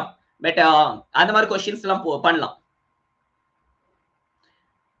 சரியா, பட் அந்த மாதிரி கொஸ்டின்ஸ் எல்லாம் பண்ணலாம்.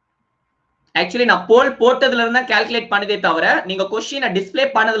 ஆக்சுவலி நான் போல் போட்டதுல இருந்து கால்குலேட் பண்ணதே தவிர நீங்க கொஸ்டினை டிஸ்ப்ளே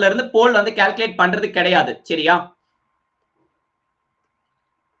பண்ணதுல இருந்து போல் வந்து கால்குலேட் பண்றது கிடையாது. சரியா,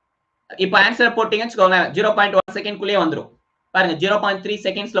 இப்போ ஆன்சர் போட்டீங்கன்னு வச்சுக்கோங்க 0.1 செகண்ட் குள்ளே வந்துரும். பாருங்க 0.3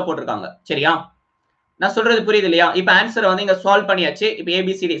 செகண்ட்ஸ்ல போட்டிருக்காங்க. சரியா, நான் சொல்றது புரியுது இல்லையா? இப்போ ஆன்சர் வந்து இங்க சால்வ் பண்ணியாச்சு. இப்போ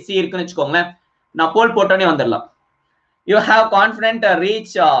ஏபிசிடி சி இருக்குன்னு வச்சுக்கோங்களேன், நான் போல் போட்டோன்னே வந்துடலாம். யூ ஹேவ் கான்ஃபிடென்ட்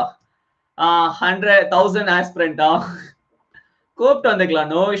ரீச் 100,000 ஆஸ்பிரண்டா கூப்பிட்டு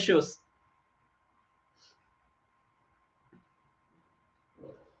வந்துக்கலாம், நோ இஷ்யூஸ்.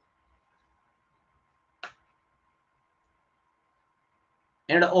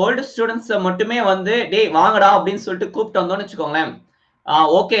 என்னோட ஓல்டு ஸ்டூடெண்ட்ஸ் மட்டுமே வந்து டேய் வாங்கடா அப்படின்னு சொல்லிட்டு கூப்பிட்டு வந்தோம்னு வச்சுக்கோங்களேன்,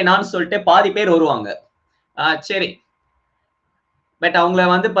 ஓகே நான் சொல்லிட்டு பாதி பேர் வருவாங்க. சரி, பட் அவங்கள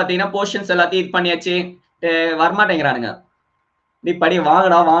வந்து பாத்தீங்கன்னா போர்ஷன்ஸ் எல்லாத்தையும் இது பண்ணியாச்சு, வரமாட்டேங்கிறானுங்க. நீ படி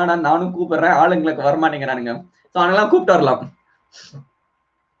வாங்கடா வாங்கடா நானும் கூப்பிடுறேன், ஆளுங்களுக்கு வரமாட்டேங்கிறானுங்க. ஸோ அதெல்லாம் கூப்பிட்டு வரலாம்.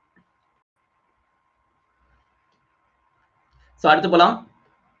 ஸோ அடுத்து போலாம்.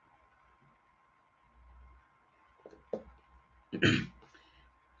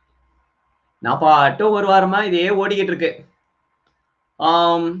 நான் பாட்டும் ஒரு வாரமா இதே ஓடிக்கிட்டு இருக்கு.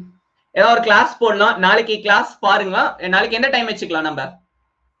 ஏதாவது ஒரு கிளாஸ் போடலாம். நாளைக்கு கிளாஸ் பாருங்க. நாளைக்கு எந்த டைம் வச்சுக்கலாம் நம்ம?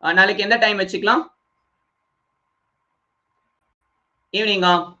 நாளைக்கு எந்த டைம் வச்சுக்கலாம்?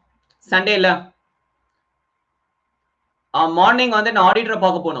 ஈவினிங்கா? சண்டேல மார்னிங் வந்து நான் ஆடிட்டரை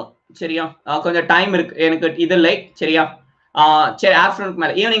பார்க்க போகணும். சரியா, கொஞ்சம் டைம் இருக்கு எனக்கு, இது இல்லை. சரியா, சரி ஆஃப்டர்நூனுக்கு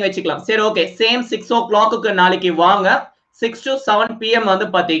மேல ஈவினிங் வச்சுக்கலாம். சரி ஓகே, சேம் 6 o'clock நாளைக்கு வாங்க. 6 to 7 PM வந்து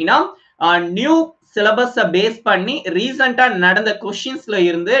பாத்தீங்கன்னா நியூ சிலபஸ் பேஸ் பண்ணி ரீசெண்டா நடந்த கொஸ்டின்ஸ்ல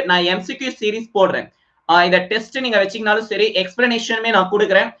இருந்து நான் எம்சிக்யூ சீரிஸ் போடுறேன். இத டெஸ்ட் நீங்க வச்சீங்கனாலும் சரி, எக்ஸ்பிளனேஷனுமே நான்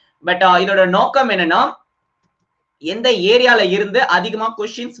கொடுக்குறேன். பட் இதோட நோக்கம் என்னன்னா, எந்த ஏரியால இருந்து அதிகமா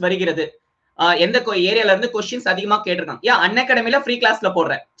கொஸ்டின்ஸ் வருகிறது, எந்த ஏரியால இருந்து கொஸ்டின்ஸ் அதிகமா கேட்டிருக்காங்க. ஏன் அன்அகாடமில ஃப்ரீ கிளாஸ்ல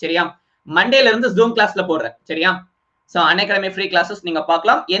போடுறேன். சரியா, மண்டேல இருந்து ஜூம் கிளாஸ்ல போடுறேன். சரியா, சோ அன்அகாடமி ஃப்ரீ கிளாஸஸ் நீங்க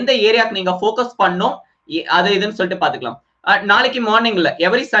பார்க்கலாம். எந்த ஏரியாக்கு நீங்க ஃபோக்கஸ் பண்ணணும் அது இதுன்னு சொல்லிட்டு பாத்துக்கலாம். நாளைக்கு மார்னிங்ல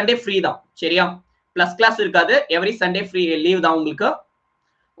எவ்ரி சண்டே ஃப்ரீ தான். சரியா, பிளஸ் கிளாஸ் இருக்காது, எவ்ரி சண்டே ஃப்ரீ லீவ் தான் உங்களுக்கு.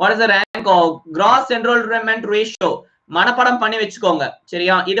 What is the rank cross enrolment ratio மனப்பாடம் பண்ணி வச்சுக்கோங்க.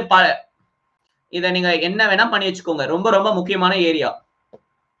 சரியா, இது இத நீங்க என்ன வேணா பண்ணி வச்சுக்கோங்க, ரொம்ப ரொம்ப முக்கியமான area.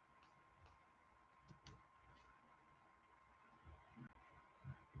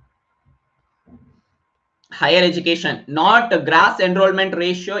 Higher education, not gross enrollment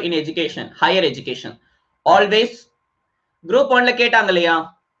ratio in education, higher education. Always group 1ல கேட்டாங்க இல்லையா,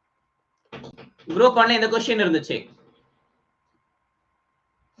 group 1ல இந்த क्वेश्चन இருந்துச்சு.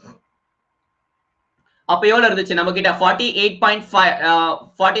 அப்ப எவ்வளவு இருந்துச்சு நம்ம கிட்ட? 48.5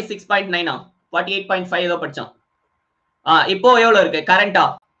 46.9 48.5 ஏதோ படிச்சோம். இப்போ எவ்வளவு இருக்கு கரண்டா?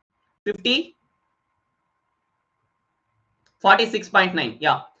 50 46.9.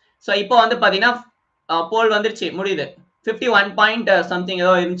 யா, சோ இப்போ வந்து பாத்தீங்கன்னா போல் வந்துருச்சு, முடியுது. 51 பாயிண்ட் சம்திங்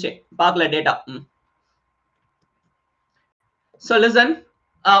ஏதோ இருந்துச்சு, பார்க்கல டேட்டா. சோ லிசன்,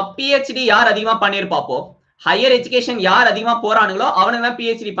 பிஹெச்டி யார் அதிகமா பண்ணிருப்பாப்போ, ஹையர் எஜுகேஷன் யார் அதிகமா போறானுங்களோ அவனுங்க தான்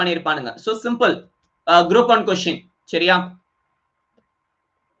PhD பண்ணிருப்பானுங்க. So simple, group 1 question. சரியா,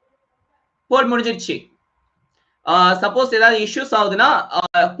 போல் முடிஞ்சிருச்சு. சப்போஸ் ஏதாவது இஷ்யூஸ் ஆகுதுன்னா,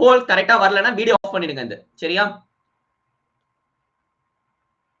 போல் கரெக்டா வரலன்னா வீடியோ ஆஃப் பண்ணிடுங்க இது. சரியா,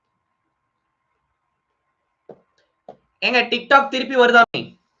 எங்க டிக்டாக் திருப்பி வருதா?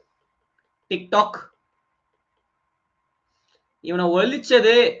 டிக்டாக் இவனை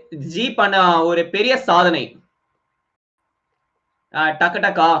ஒழிச்சது ஜி பண்ண ஒரு பெரிய சாதனை. டக்கு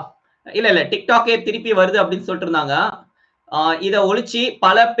டக்கா இல்ல இல்ல டிக்டாக்கே திருப்பி வருது அப்படின்னு சொல்லிட்டு இருந்தாங்க. இத ஒழிச்சு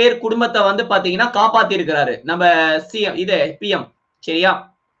பல பேர் குடும்பத்தை வந்து பாத்தீங்கன்னா காப்பாத்தி இருக்கிறாரு நம்ம சிஎம், இது பிஎம். சரியா,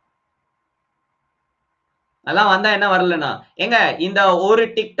 அதெல்லாம் வந்தா என்ன வரலன்னா, எங்க இந்த ஒரு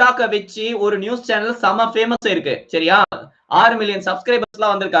டிக்டாக்க வச்சு ஒரு நியூஸ் சேனல் செம ஃபேமஸ் இருக்கு. சரியா, 6 மில்லியன் சப்ஸ்கிரைபர்ஸ்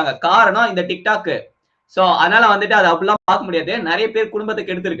எல்லாம் வந்திருக்காங்க. காரணம் இந்த டிக்டாக். சோ அதனால வந்துட்டு அது அப்படிலாம் பார்க்க முடியாது, நிறைய பேர்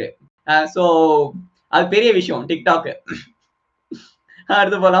குடும்பத்துக்கு எடுத்திருக்கு. சோ அது பெரிய விஷயம் டிக்டாக்.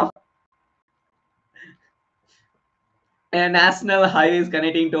 அடுத்து போலாம். National highways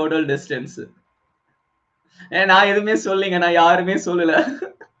connecting total distance. நான் எதுவுமே சொல்லிங்க, நான் யாருமே சொல்லல.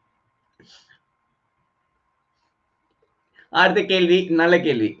 அடுத்த கேள்வி நல்ல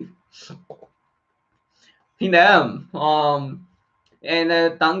கேள்வி. இந்த என்ன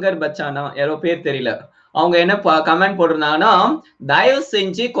தங்கர் பச்சானா யாரோ பேர் தெரியல, அவங்க என்ன கமெண்ட் போட்டிருந்தாங்கன்னா, தயவு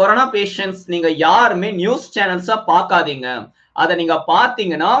செஞ்சு கொரோனா பேஷண்ட்ஸ் நீங்க யாருமே நியூஸ் சேனல்ஸா பார்க்காதீங்க. அதை நீங்க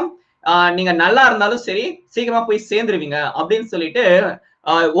பார்த்தீங்கன்னா நீங்க நல்லா இருந்தாலும் சரி சீக்கிரமா போய் சேர்ந்துருவீங்க அப்படின்னு சொல்லிட்டு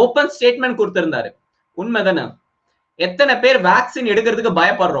ஓப்பன் ஸ்டேட்மெண்ட் கொடுத்திருந்தாரு. உண்மைதானே? எத்தனை பேர் வேக்சின் எடுக்கிறதுக்கு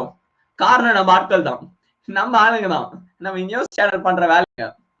பயப்படுறோம்? காரணம் நம்ம ஆட்கள் தான், நம்ம ஆளுங்க தான், நம்ம நியூஸ் சேனல் பண்ற வேலைங்க.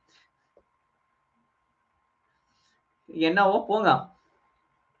 என்னவோ போங்க.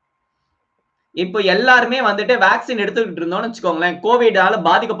 இப்போ எல்லாருமே வந்துட்டு வேக்சின் எடுத்துக்கிட்டு இருந்தோம்னு வச்சுக்கோங்களேன், கோவிடால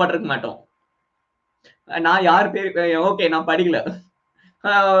பாதிக்கப்பட்டிருக்க மாட்டோம். நான் யார் பேர் ஓகே நான் படிக்கல.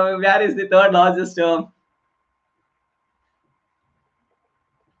 Where is the third largest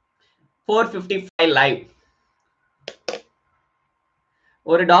 455 live.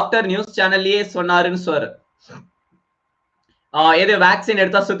 ஒரு டாக்டர் நியூஸ் சேனல்லயே சொன்னாருன்னு சொல்ற. எது வேக்சின்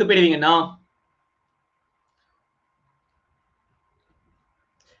எடுத்தா சுத்து போயிடுவீங்கன்னா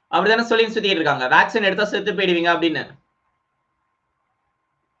அப்படிதானே சொல்லி சுத்திட்டு இருக்காங்க, வேக்சின் எடுத்தா செத்து போயிடுவீங்க அப்படின்னு.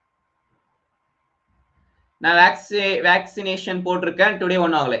 நான் வேக்சினேஷன் போட்டிருக்கேன், டுடே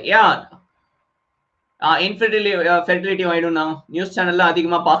ஒன்னும் ஆகல. ஃபெர்டிலிட்டி ஆயிடும்னா நியூஸ் சேனல்ல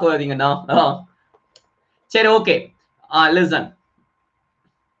அதிகமா பார்க்காதீங்கண்ணா. சரி okay, listen.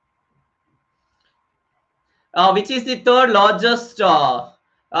 Which is the third largest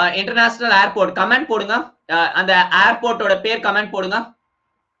international airport? Comment போடுங்க. அந்த ஏர்போர்ட்டோட பேர் கமெண்ட் போடுங்க.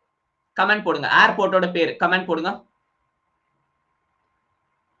 கமெண்ட் போடுங்க, ஏர்போர்ட்டோட பேர் கமெண்ட் போடுங்க.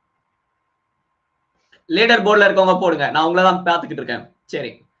 லீடர் போர்ட்ல இருக்கவங்க போடுங்க, நான் உங்களை தான் பார்த்துக்கிட்டு இருக்கேன்.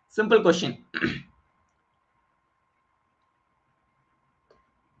 சரி, சிம்பிள் கொஸ்டின்.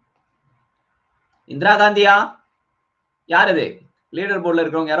 இந்திரா காந்தியா? யார் இது? லீடர் போர்ட்ல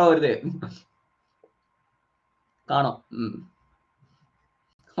இருக்கிறவங்க யாரோ வருது, காணோம்.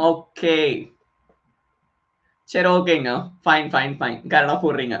 ஓகே சரி ஓகேங்க, ஃபைன் ஃபைன் ஃபைன், கரெக்டா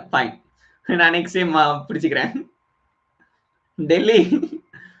போடுறீங்க, ஃபைன். நான் நெக்ஸ்ட் டைம் பிடிச்சிக்கிறேன். டெல்லி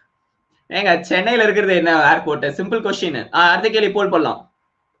ஏங்க சென்னையில இருக்கிறது என்ன ஏர்போர்ட்? Simple question. அடுத்த கேள்வி போல் பண்ணலாம்.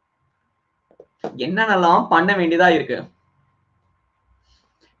 என்னென்னலாம் பண்ண வேண்டியதா இருக்கு.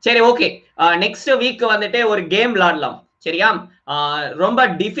 சரி ஓகே, நெக்ஸ்ட் வீக் வந்துட்டு ஒரு கேம் விளையாடலாம், சரியா? ரொம்ப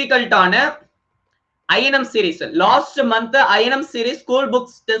டிஃபிகல்ட்டான INM series. Last month INM series school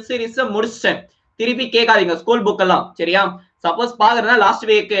books test series முடிச்சிட்டேன். திருப்பி கேட்காதீங்க ஸ்கூல் புக் எல்லாம், சரியா? சப்போஸ் பாக்குறதுனா லாஸ்ட்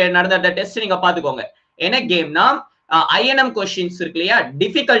வீக் நடந்த டெஸ்ட் நீங்க பாத்துக்கோங்க. என்ன கேம்னா ஐஎன்எம் கொஸ்டின்ஸ் இருக்கு இல்லையா,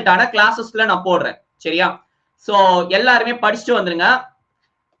 டிஃபிகல்ட்டான கிளாஸஸ்ல நான் போடுறேன், சரியா? சோ எல்லாருமே படிச்சுட்டு வந்துருங்க,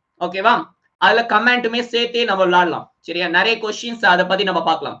 ஓகேவா? அதுல கமெண்ட்டுமே சேர்த்தே நம்ம விளையாடலாம், சரியா? நிறைய கொஸ்டின்ஸ் அதை பத்தி நம்ம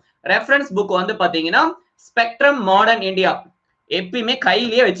பார்க்கலாம். ரெஃபரன்ஸ் புக் வந்து பாத்தீங்கன்னா ஸ்பெக்ட்ரம் மாடர்ன் இந்தியா, எப்பயுமே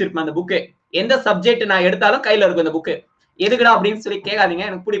கையிலேயே வச்சிருப்பேன் அந்த புக்கு. எந்த சப்ஜெக்ட் நான் எடுத்தாலும் கையில இருக்கும் இந்த புக்கு. எதுக்குடா அப்படின்னு சொல்லி கேட்காதீங்க,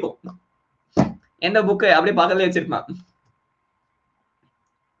 எனக்கு பிடிக்கும். எந்த புக்கு அப்படி பக்கத்துல வச்சிருப்பேன்.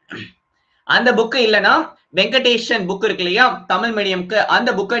 அந்த புக்கு இல்லைன்னா வெங்கடேஷன் புக் இருக்கு இல்லையா, தமிழ் மீடியம்க்கு, அந்த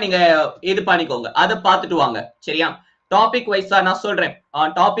புக்கை நீங்க இது பண்ணிக்கோங்க, அதை பார்த்துட்டு வாங்க, சரியா? டாபிக் வைஸா நான் சொல்றேன்.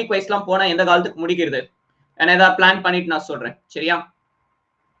 டாபிக் வைஸ் எல்லாம் போனா எந்த காலத்துக்கு முடிக்கிறது, நான் ஏதாவது பிளான் பண்ணிட்டு நான் சொல்றேன், சரியா?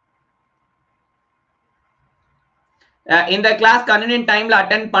 இந்த கிளாஸ் கன்வீனியன்ட் டைம்ல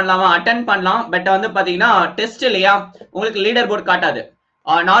அட்டென்ட் பண்ணலாமா? அட்டென்ட் பண்ணலாம், பட் வந்து பாத்தீங்கன்னா டெஸ்ட் இல்லையா, உங்களுக்கு லீடர் போர்டு காட்டாது.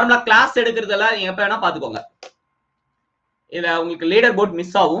 நார்மலா கிளாஸ் எடுக்கிறதெல்லாம் நீங்க எப்ப வேணா பாத்துக்கோங்க. இதுல உங்களுக்கு லீடர் போர்டு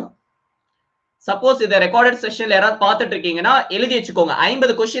மிஸ் ஆகும். சப்போஸ் இதை ரெக்கார்டட் செஷன்ல யாராவது பார்த்துட்டு இருக்கீங்கன்னா எழுதி வச்சுக்கோங்க.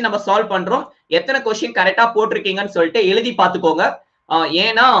 50 கொஸ்டின் நம்ம சால்வ் பண்றோம், எத்தனை கொஸ்டின் கரெக்டா போட்டிருக்கீங்கன்னு சொல்லிட்டு எழுதி பார்த்துக்கோங்க.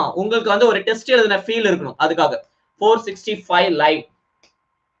 ஏன்னா உங்களுக்கு வந்து ஒரு டெஸ்ட் எழுதின ஃபீல் இருக்கணும், அதுக்காக. 465 லைவ்.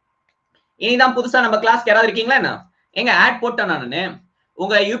 இனிதான் புதுசா நம்ம கிளாஸ்க்கு யாராவது இருக்கீங்களா என்ன? எங்க ஆட் போட்டேன் நானு.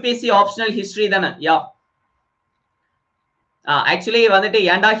 உங்க யூபிஎஸ்சி ஆப்ஷனல் ஹிஸ்டரி தானே? யா, ஆக்சுவலி வந்துட்டு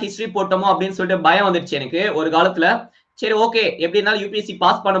ஏன்டா ஹிஸ்டரி போட்டோமோ அப்படின்னு சொல்லிட்டு பயம் வந்துருச்சு எனக்கு ஒரு காலத்துல. சரி ஓகே, எப்படி இருந்தாலும் யூபிஎஸ்சி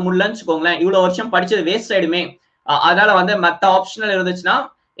பாஸ் பண்ண முடியலன்னு வச்சுக்கோங்களேன், இவ்வளவு வருஷம் படிச்சது வேஸ்ட் ஆயிடுமே, அதனால வந்து மத்த ஆப்ஷனல் இருந்துச்சுன்னா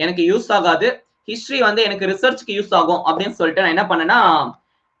எனக்கு யூஸ் ஆகாது, ஹிஸ்டரி வந்து எனக்கு ரிசர்ச்க்கு யூஸ் ஆகும் அப்படின்னு சொல்லிட்டு நான் என்ன பண்ணேன்னா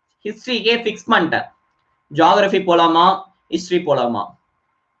ஹிஸ்டரிக்கே ஃபிக்ஸ் பண்ணிட்டேன். ஜியாகிரபி போலாமா ஹிஸ்டரி போலாமா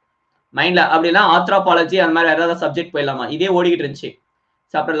மைண்ட்ல, அப்படின்னா ஆந்த்ரோபாலஜி அந்த மாதிரி ஏதாவது சப்ஜெக்ட் போயிடலாமா, இதே ஓடிக்கிட்டு இருந்துச்சு.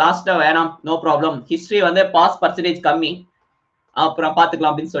 அப்புறம் லாஸ்டா வேணாம், நோ ப்ராப்ளம், ஹிஸ்டரி வந்து பாஸ் பர்சன்டேஜ் கம்மி, அப்புறம்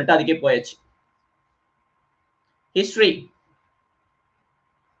பாத்துக்கலாம் அப்படின்னு சொல்லிட்டு அதுக்கே போயாச்சு. ஹிஸ்டரி.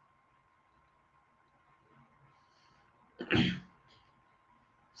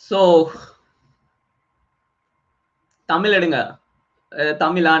 சோ தமிழ் எடுங்க.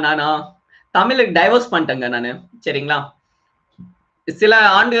 தமிழா நானா? தமிழுக்கு டைவர்ஸ் பண்ணிட்டேங்க நானு, சரிங்களா? சில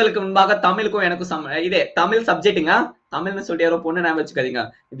ஆண்டுகளுக்கு முன்பாக தமிழுக்கும் எனக்கும் இதே தமிழ் சப்ஜெக்ட்டுங்க. தமிழ்னு சொல்லிட்டு யாரோ பொண்ணு ஞாபகம் வச்சுக்காதீங்க.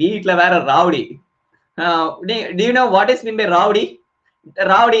 வீட்டுல வேற ராவடி. Do you know what is mean by ராவடி?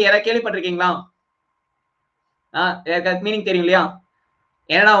 ராவடி யாராவது கேள்விப்பட்டிருக்கீங்களா? மீனிங் தெரியும் இல்லையா?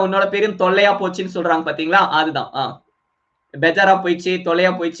 ஏன்னா உன்னோட பேரும் தொல்லையா போச்சுன்னு சொல்றாங்க பாத்தீங்களா? அதுதான். பெஜாரா போயிடுச்சு,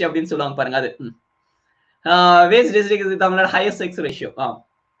 தொல்லையா போயிடுச்சு அப்படின்னு சொல்லுவாங்க பாருங்க அது. Waste district is Tamil Nadu highest sex ratio.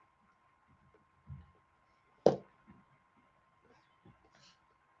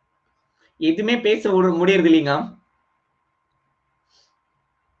 எதுவுமே பேச முடியறது இல்லைங்க.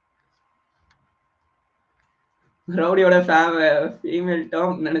 ரவுடியோட ஃபீமேல்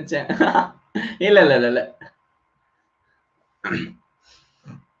டேர்ம் நினைச்சேன். இல்ல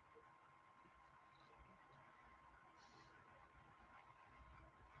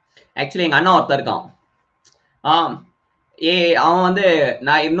ஆக்சுவலி எங்க அண்ணா ஒருத்தர் இருக்கான். அவன் வந்து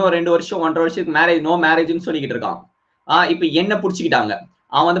நான் இன்னும் 2 வருஷம் 1.5 வருஷத்துக்கு நோ மேரேஜ்னு சொல்லிக்கிட்டு இருக்கான். இப்ப என்ன புடிச்சுக்கிட்டாங்க.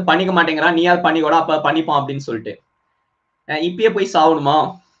 அவன் வந்து பண்ணிக்க மாட்டேங்கிறான், நீ யார் பண்ணிக்கூட அப்ப பண்ணிப்பான் அப்படின்னு சொல்லிட்டு. இப்பயே போய் சாவணுமா?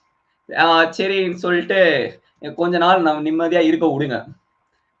 சரின்னு சொல்லிட்டு கொஞ்ச நாள் நம்ம நிம்மதியா இருக்க விடுங்க.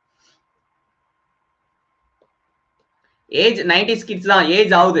 ஏஜ் 90s கிட்ஸ் தான்,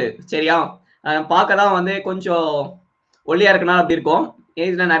 ஏஜ் ஆகுது சரியா? பார்க்கதான் வந்து கொஞ்சம் ஒல்லியா இருக்கனால அப்படி இருக்கும்.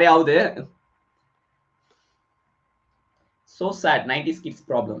 ஏஜ்ல நிறைய ஆகுது. So sad 90s kids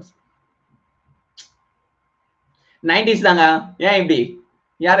problems. 90s தாங்க. ஏன் இப்படி?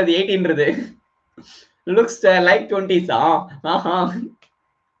 யார் அது 18ன்றது? Looks like 20s.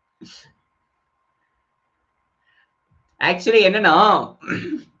 ஆக்சுவலி என்னன்னா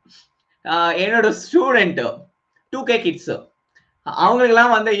என்னோட ஸ்டூடெண்ட் 2K கிட்ஸ்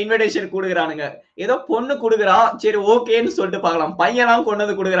அவங்களுக்கெல்லாம் வந்து இன்விடேஷன் கொடுக்குறானுங்க. ஏதோ பொண்ணு கொடுக்குறா, சரி ஓகேன்னு சொல்லிட்டு பார்க்கலாம். பையனாம் கொண்டு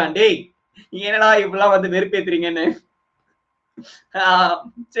வந்து கொடுக்குறான். டேய் என்னடா இப்பெல்லாம் வந்து வெறுப்பேத்துறீங்கன்னு.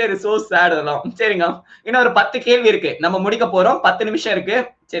 சரி சோ சேட் அதெல்லாம். சரிங்க, இன்னும் ஒரு 10 கேள்வி இருக்கு, நம்ம முடிக்க போறோம். 10 நிமிஷம் இருக்கு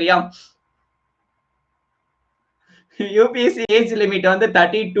சரியா? யூபிஎஸ்சி ஏஜ் லிமிட் வந்து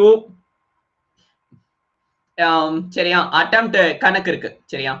 32 சரியா? அட்டெம்ப்ட் கணக்கு இருக்கு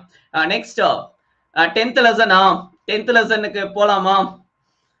சரியா? Next 10th லெசனா? 10th லெசனுக்கு போலாமா?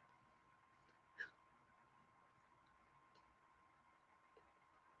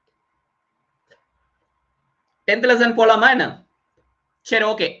 டென்த் லெசன் போலாமா என்ன? சரி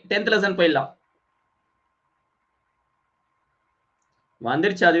ஓகே, 10th லெசன் போயிடலாம்.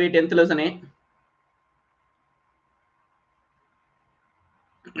 வந்துருச்சு அதுவே 10th லெசனே.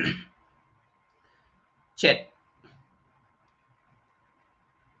 சரி,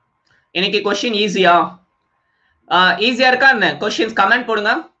 இன்னைக்கு கொஸ்டின் ஈஸியா இருக்கா என்ன? கொஸ்டின்ஸ் கமெண்ட்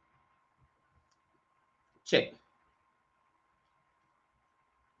போடுங்க. சரி,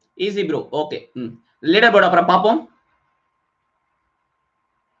 easy bro. Okay, leader board அப்புறம் பார்ப்போம்.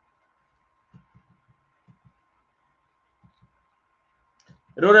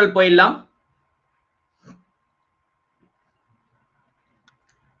 ரூரல் போயிடலாம்.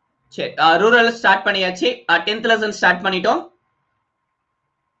 சரி, ரூரல் ஸ்டார்ட் பண்ணியாச்சு. 10th லெசன் ஸ்டார்ட் பண்ணிட்டோம்.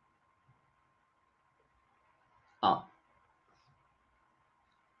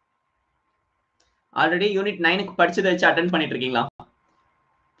 ஆல்ரெடி யூனிட் 9க்கு படிச்சதை வச்சு அட்டென்ட் பண்ணிட்டு இருக்கீங்களா?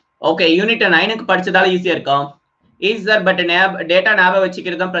 ஓகே, யூனிட் 9க்கு படிச்சதால ஈஸியா இருக்கும். ஈஸி சார், பட் டேட்டா ஞாபகம்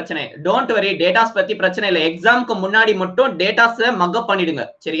வச்சுக்கிறது தான் பிரச்சனை. டோன்ட் வரி, டேட்டாஸ் பத்தி பிரச்சனை இல்லை. எக்ஸாம்க்கு முன்னாடி மட்டும் டேட்டாஸ் மக்கப் பண்ணிடுங்க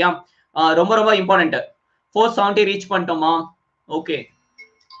சரியா? ரொம்ப ரொம்ப important. 470 reach பண்ணிட்டோமா? Okay,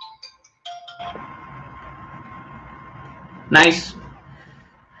 nice.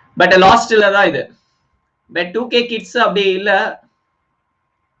 But லாஸ்ட்ல தான் இது. பட் 2K கிட்ஸ் அப்படி இல்ல.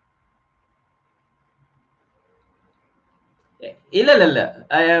 இல்ல இல்ல இல்ல,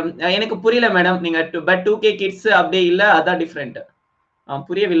 எனக்கு புரியல மேடம். நீங்க பட் 2K கிட்ஸ் அப்படி இல்ல, அதான் டிஃபரெண்ட்.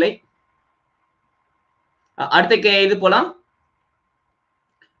 புரியவில்லை. அடுத்த இது போலாம்.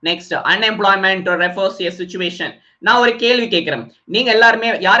 நெக்ஸ்ட், அன்எம்ப்ளாய்மெண்ட் ரெஃபர்ஸ் எ சிச்சுவேஷன். நான் ஒரு கேள்வி கேட்கிறேன். நீங்க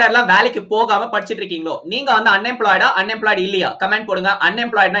எல்லாருமே யாரெல்லாம் வேலைக்கு போகாம படிச்சிட்டு இருக்கீங்களோ, நீங்க வந்து அன்எம்ப்ளாய்டு இல்லையா? கமெண்ட் போடுங்க.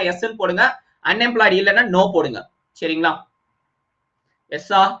 அன்எம்ப்ளாய்டுனா எஸ்ன்னு போடுங்க, அன்எம்ப்ளாய்டு இல்லைன்னா நோ போடுங்க சரிங்களா?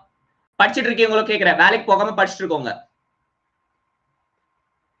 எஸ்ஸா? படிச்சிட்டு இருக்கீங்களோ கேட்கிறேன், வேலைக்கு போகாம படிச்சுட்டு இருக்கோங்க.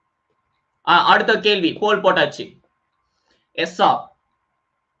 அடுத்த கேள்வி போல் போட்டாச்சு. எஸ்ஸா?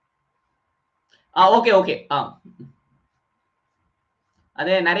 Okay okay.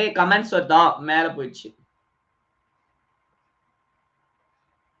 அதே நிறைய கமெண்ட்ஸ் வருதா, மேல போயிடுச்சு.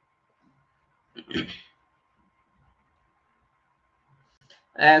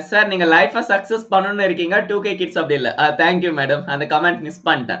 சார் நீங்க லைஃப சக்சஸ் பண்ணணும்னு இருக்கீங்க, 2K கிட்ஸ் அப்படி இல்ல. தேங்க்யூ மேடம், அந்த கமெண்ட் மிஸ்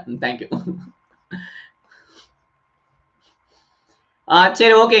பண்ணிட்டேன். தேங்க்யூ.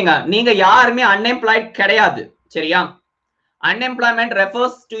 சரி ஓகேங்க, நீங்க யாருமே அன்எம்ப்ளாய்ட் கிடையாது சரியா? Unemployment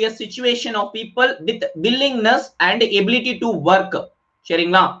refers to a situation of people with willingness and ability to work.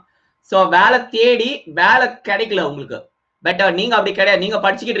 சரிங்களா? சோ வேலை தேடி வேலை கிடைக்கல உங்களுக்கு. பட் நீங்க அப்படி கிடையாது. நீங்க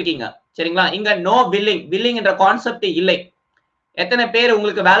படிச்சுக்கிட்டு இருக்கீங்க. சரிங்களா? இங்க நோ வில்லிங் என்ற கான்செப்ட் இல்லை. எத்தனை பேர்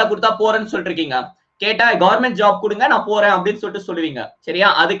உங்களுக்கு வேலை கொடுத்தா போறேன்னு சொல்லிட்டு இருக்கீங்க? கேட்டா கவர்மெண்ட் ஜாப் கொடுங்க நான் போறேன் அப்படின்னு சொல்லிட்டு சொல்லுவீங்க. சரியா?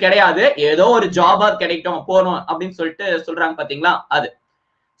 அது கிடையாது. ஏதோ ஒரு ஜாபா கிடைக்கும் போறோம் அப்படின்னு சொல்லிட்டு சொல்றாங்க பாத்தீங்களா? அது.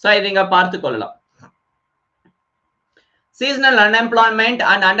 சோ இதை இங்க பார்த்து கொள்ளலாம். Seasonal unemployment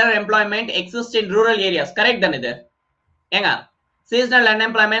and underemployment exist in rural areas. Correct தானே இது? ஏங்க seasonal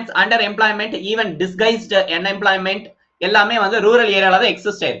unemployment, underemployment, even disguised unemployment எல்லாமே வந்து ரூரல் ஏரியால தான்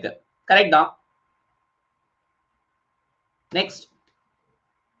எக்ஸிஸ்ட் ஆயிருக்கு. கரெக்ட் தான். Next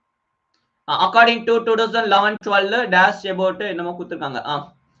according to 2011-12 dash about என்னமோ கொடுத்துருக்காங்க.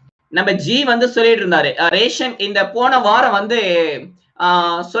 நம்ம ஜி வந்து சொல்லிட்டு இருந்தாரு ரேஷன் இந்த போன வாரம் வந்து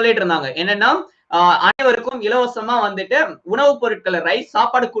சொல்லிட்டு இருந்தாங்க என்னன்னா அனைவருக்கும் இலவசமா வந்துட்டு உணவுப் பொருட்கள் ரைஸ்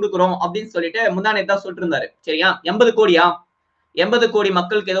சாப்பாடு கொடுக்குறோம் அப்படின்னு சொல்லிட்டு முந்தானே தான் சொல்லிட்டு இருந்தாரு. சரியா? 80 கோடியா 80 கோடி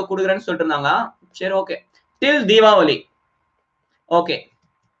மக்களுக்கு ஏதோ கொடுக்குறேன்னு சொல்லிட்டு இருந்தாங்க. சரி ஓகே டில் தீபாவளி. ஓகே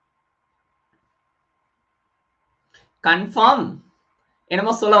கன்ஃபார்ம்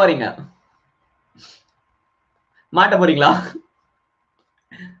என்னமோ சொல்ல வரீங்க? மாட்ட போறீங்களா?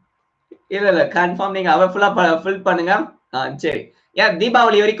 இல்ல கன்ஃபார்ம் நீங்க அவ ஃபுல்லா ஃபில் பண்ணுங்க. சரி ஏன்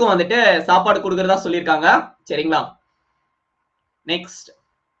தீபாவளி வரைக்கும் வந்துட்டு சாப்பாடு கொடுக்கறதா சொல்லியிருக்காங்க. சரிங்களா? Next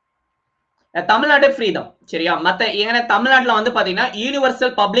Tamil Nadu freedom. சரியா? மத்த ஏன்னா தமிழ்நாட்டுல வந்து பாத்தீங்கன்னா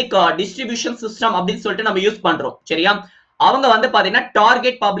யூனிவர்சல் பப்ளிக் டிஸ்ட்ரிபியூஷன் சிஸ்டம் அப்படின்னு சொல்லிட்டு நம்ம யூஸ் பண்றோம். சரியா? அவங்க வந்து பாத்தீங்கன்னா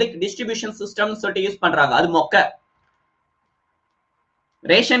டார்கெட் பப்ளிக் டிஸ்ட்ரிபியூஷன் சிஸ்டம் சொல்லிட்டு யூஸ் பண்றாங்க. அது மொக்க.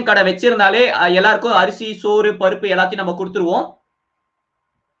 ரேஷன் கடை வச்சிருந்தாலே எல்லாருக்கும் அரிசி சோறு பருப்பு எல்லாத்தையும் நம்ம கொடுத்துருவோம்.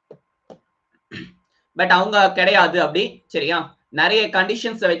 பட் அவங்க கிடையாது அப்படி. சரியா? நிறைய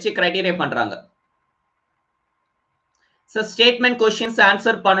கண்டிஷன்ஸ் வச்சு கிரைட்டீரியா பண்றாங்க. ஸ்டேட்மெண்ட் क्वेश्चंस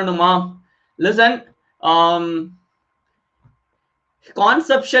ஆன்சர் பண்ணணுமா? லிசன்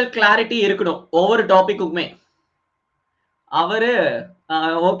கான்செப்சுவல் கிளாரிட்டி இருக்கணும் ஒவ்வொரு டாபிக்குமே. அவரு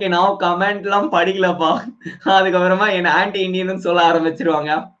ஓகே நான் கமெண்ட் எல்லாம் படிக்கலப்பா. அதுக்கப்புறமா என்ன ஆன்டி இண்டியன் சொல்ல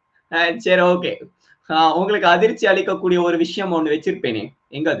ஆரம்பிச்சிருவாங்க. சரி ஓகே உங்களுக்கு அதிர்ச்சி அளிக்கக்கூடிய ஒரு விஷயம் ஒண்ணு வச்சிருப்பேனே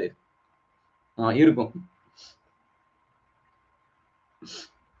எங்க அது இருக்கும்.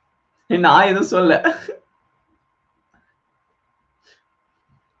 நான் எதுவும் சொல்ல.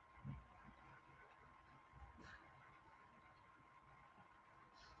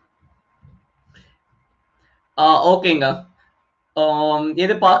 ஓகேங்க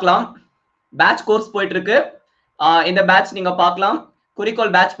இது பார்க்கலாம். பேட்ச் கோர்ஸ் போயிட்டு இருக்கு. இந்த பேட்ச் நீங்க பார்க்கலாம்.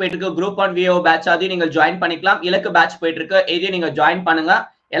 குறிக்கோள் பேட்ச் போயிட்டு இருக்கு. குரூப் 1 விஓ பேட்ச் அதையும் நீங்க ஜாயின் பண்ணிக்கலாம். இலக்கு பேட்ச் போயிட்டு இருக்கு. இதையும் நீங்க ஜாயின் பண்ணுங்க.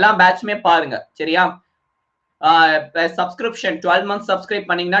 எல்லா பேட்ச்மே பாருங்க. சரியா? சப்ஸ்கிரிப்ஷன் 12 months சப்ஸ்கிரைப்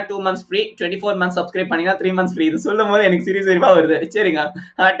பண்ணீங்கன்னா 2 months ஃப்ரீ, 24 months சப்ஸ்கிரைப் பண்ணீங்கன்னா 3 months ஃப்ரீ. இது சொல்லும் போது எனக்கு சீரியஸ் சிரிப்பா வருது. சரிங்க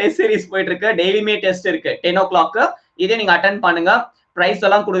டெஸ்ட் சீரிஸ் போயிட்டு இருக்கு. டெய்லியுமே டெஸ்ட் இருக்கு 10 o'clock. இதே நீங்க அட்டென்ட் பண்ணுங்க. பிரைஸ்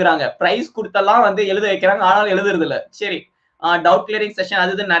எல்லாம் கொடுக்குறாங்க. பிரைஸ் கொடுத்தெல்லாம் வந்து எழுத வைக்கிறாங்க. ஆனாலும் எழுதுறது இல்ல. சரி டவுட் கிளியரிங் செஷன்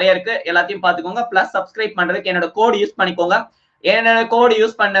அது நிறைய இருக்கு. எல்லாத்தையும் பாத்துக்கோங்க. பிளஸ் சப்ஸ்கிரைப் பண்றதுக்கு என்னோட கோட் யூஸ் பண்ணிக்கோங்க. என்னோட கோட்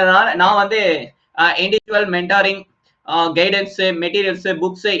யூஸ் பண்ணதுனால நான் வந்து individual mentoring guidance materials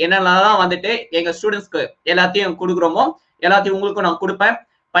books என்னெல்லாம் வந்துட்டு எங்க ஸ்டூடெண்ட்ஸ்க்கு எல்லாத்தையும் கொடுக்குறோமோ எல்லாத்தையும் உங்களுக்கும் நான் கொடுப்பேன்,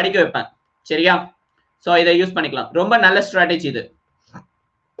 படிக்க வைப்பேன். சரியா? சோ இதை யூஸ் பண்ணிக்கலாம். ரொம்ப நல்ல ஸ்ட்ராட்டஜி இது.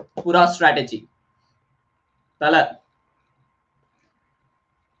 புரா ஸ்ட்ராட்டஜி. தல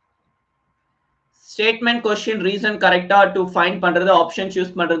ஸ்டேட்மெண்ட் கொஸ்டின் ரீசன் கரெக்டா டு ஃபைண்ட் பண்றது ஆப்ஷன்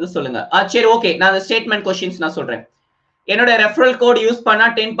சூஸ் பண்றது சொல்லுங்க. சரி ஓகே நான் அந்த ஸ்டேட்மெண்ட் கொஸ்டின்ஸ் நான் சொல்றேன். என்னோட ரெஃபரல் கோட் யூஸ் பண்ணா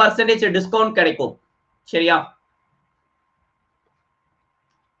 10% டிஸ்கவுண்ட் கிடைக்கும். சரியா?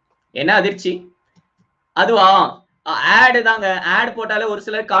 என்ன அதிர்ச்சி? அதுவா ஆட் தாங்க. ஆட் போட்டாலே ஒரு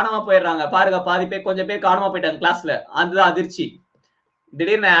சிலர் காணாம போயிடுறாங்க பாருங்க. பாதி பேர் கொஞ்சம் பேர் காணாம போயிட்டாங்க கிளாஸ்ல. அதுதான் அதிர்ச்சி.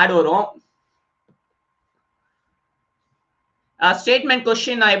 திடீர்னு ஆட் வரும். ஸ்டேட்மெண்ட்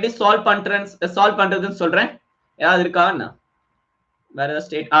கொஸ்டின் நான் எப்படி சால்வ் பண்றதுன்னு சொல்றேன். ஏதாவது இருக்கா? வேற ஏதாவது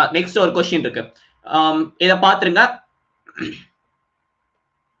ஸ்டேட் நெக்ஸ்ட் ஒரு கொஸ்டின் இருக்கு. இத பாத்துருங்க.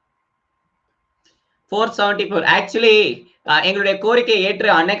 474 ஆக்சுவலி எங்களுடைய கோரிக்கை ஏற்று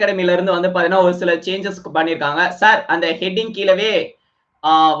அன்அகாடமில இருந்து வந்து பாத்தீங்கன்னா ஒரு சில சேஞ்சஸ் பண்ணிருக்காங்க. சார் அந்த ஹெட்டிங் கீழவே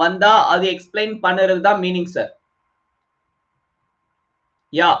வந்தா அது எக்ஸ்பிளைன் பண்ணுறது தான் மீனிங் சார்.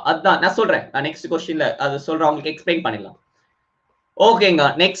 யா அதான் நான் சொல்றேன். நெக்ஸ்ட் கொஸ்டின்ல அது சொல்றேன் உங்களுக்கு எக்ஸ்பிளைன் பண்ணிடலாம். ஓகேங்க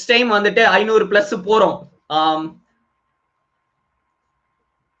நெக்ஸ்ட் டைம் வந்துட்டு 500 பிளஸ் போறோம்.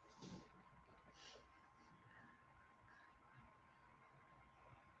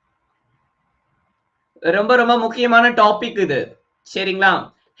 ரொம்ப ரொம்ப முக்கியமான டாபிக் இது. சரிங்களா?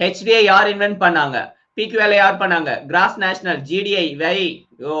 HDI யார் இன்வென்ட் பண்ணாங்க? PQL யார் பண்ணாங்க? கிராஸ் நேஷனல், GDI வை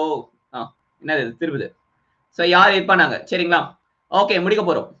என்னது திரும்புது சோ யார் இது பண்ணாங்க சரிங்களா? ஓகே முடிக்க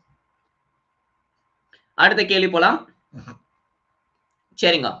போறோம். அடுத்த கேள்வி போலாம்.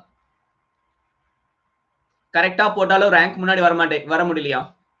 சரிங்க. கரெக்டா போட்டாலும் ரேங்க் முன்னாடி வர முடியலையா?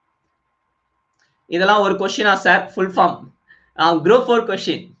 இதெல்லாம் ஒரு கொஸ்டினா sir? Full form group 4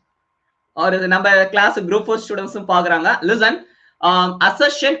 question. ஒரு நம்ம கிளாஸ் குரூப் 4 ஸ்டூடண்ட்ஸும் பாக்குறாங்க. லிசன்,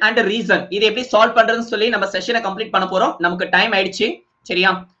 அசர்ஷன் அண்ட் ரீசன் இது எப்படி சால்வ் பண்றதுன்னு சொல்லி நம்ம செஷனை கம்ப்ளீட் பண்ண போறோம். நமக்கு டைம் ஆயிடுச்சு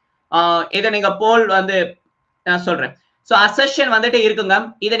சரியா? இதை நீங்க போல் வந்து நான் சொல்றேன். சோ அசர்ஷன் வந்துட்டு இருக்குங்க.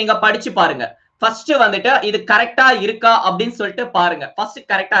 இதை நீங்க படிச்சு பாருங்க. ஃபர்ஸ்ட் வந்துட்டு இது கரெக்டா இருக்கா அப்படின்னு சொல்லிட்டு பாருங்க. ஃபர்ஸ்ட்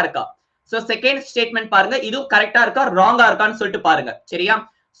கரெக்டா இருக்கா? சோ செகண்ட் ஸ்டேட்மெண்ட் பாருங்க, இதுவும் கரெக்டா இருக்கா ராங்கா இருக்கான்னு சொல்லிட்டு பாருங்க சரியா?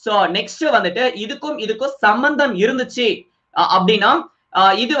 சோ நெக்ஸ்ட் வந்துட்டு இதுக்கும் சம்பந்தம் இருந்துச்சு அப்படின்னா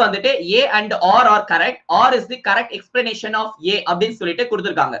இது வந்துட்டு A and R are correct, R is the correct explanation of ஏ அப்படின்னு சொல்லிட்டு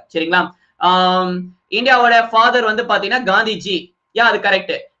கொடுத்திருக்காங்க சரிங்களா? இந்தியாவோட ஃபாதர் வந்து பாத்தீங்கன்னா காந்திஜி. யா அது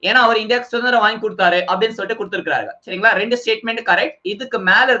கரெக்ட். ஏன்னா அவர் இந்தியாவுக்கு சுதந்திரம் வாங்கி கொடுத்தாரு அப்படின்னு சொல்லிட்டு கொடுத்திருக்காரு சரிங்களா? ரெண்டு ஸ்டேட்மெண்ட் கரெக்ட். இதுக்கு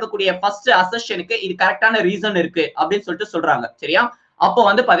மேல இருக்கக்கூடிய ஃபர்ஸ்ட் அசர்ஷனுக்கு இது கரெக்டான ரீசன் இருக்கு அப்படின்னு சொல்லிட்டு சொல்றாங்க சரியா? அப்போ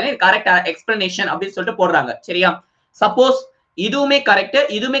வந்து பாத்தீங்கன்னா கரெக்ட் எக்ஸ்பிளனேஷன் அப்படின்னு சொல்லிட்டு போடுறாங்க சரியா? சப்போஸ் இதுவுமே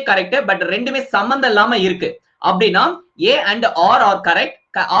கரெக்ட் பட் ரெண்டுமே சம்பந்தம் இல்லாம இருக்கு அப்படின்னா A and R are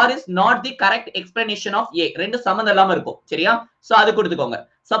correct, R is not the correct explanation of ஏ. ரெண்டு சம்பந்தம் இல்லாம இருக்கும் சரியா? சோ அது கொடுத்துக்கோங்க.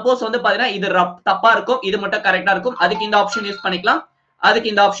 சப்போஸ் வந்து பாத்தீங்கன்னா இது தப்பா இருக்கும், இது மட்டும் கரெக்டா இருக்கும், அதுக்கு இந்த ஆப்ஷன் யூஸ் பண்ணிக்கலாம்,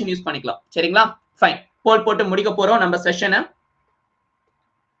 அதுக்கு இந்த ஆப்ஷன் யூஸ் பண்ணிக்கலாம் சரிங்களா? ஃபைன். போல் போட்டு முடிக்க போறோம் நம்ம செஷனை.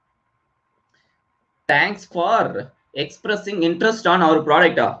 Thanks for expressing interest on அவர்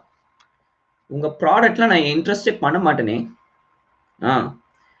ப்ராடக்டா? உங்க ப்ராடக்ட்ல நான் இன்ட்ரெஸ்டே பண்ண மாட்டேனே.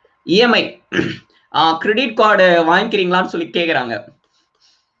 இஎம்ஐ கிரெடிட் கார்டு வாங்கிக்கிறீங்களான்னு சொல்லி கேக்குறாங்க.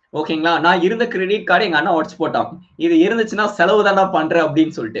 ஓகேங்களா? நான் இருந்த கிரெடிட் கார்டு எங்க அண்ணா உடச்சு போட்டான். இது இருந்துச்சுன்னா செலவு தானே பண்றேன்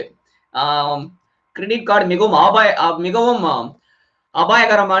அப்படின்னு சொல்லிட்டு. கிரெடிட் கார்டு மிகவும்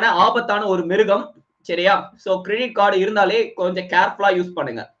அபாயகரமான ஆபத்தான ஒரு மிருகம் சரியா? சோ கிரெடிட் கார்டு இருந்தாலே கொஞ்சம் கேர்ஃபுல்லா யூஸ்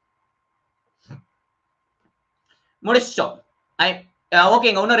பண்ணுங்க. முடிச்சிட்டோம்.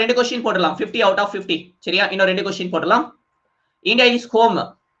 ஓகேங்க, இன்னும் 2 கொஸ்டின் போடலாம். 50 out of 50 சரியா? இன்னும் 2 கொஸ்டின் போடலாம். இந்தியா இஸ் ஹோம்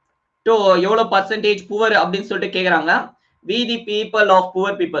டு எவ்வளவு பர்சன்டேஜ் புவர் அப்படின்னு சொல்லிட்டு கேக்குறாங்க. we the people of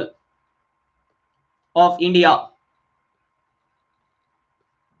poor people of India.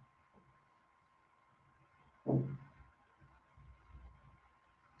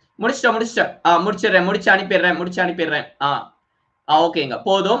 முடிச்சு அனுப்பிடுறேன். ஓகேங்க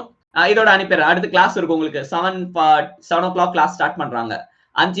போதும். இதோட அனுப்பிடுறேன். அடுத்த கிளாஸ் இருக்கும் உங்களுக்கு. 7 o'clock கிளாஸ் ஸ்டார்ட் பண்றாங்க.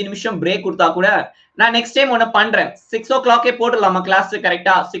 5 நிமிஷம் பிரேக் கொடுத்தா கூட நான் நெக்ஸ்ட் டைம் ஒன்னு பண்றேன். 6 o'clock போட்டுடலாமா கிளாஸ்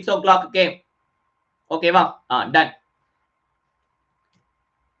கரெக்டா? 6 o'clock ஓகேவா? டன்.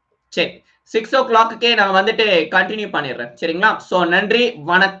 சரி 6 o'clock நான் வந்துட்டு கண்டினியூ பண்ணிடுறேன் சரிங்களா? சோ நன்றி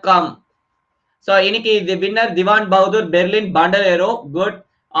வணக்கம். சோ இன்னைக்கு தி வின்னர் திவான் Bahadur, Berlin, பாண்டலேரோ good,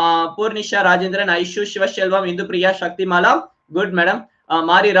 Poornisha, Rajendran, Aishu, Sivaselvam, Hindu Priya, சக்திமாலா good madam,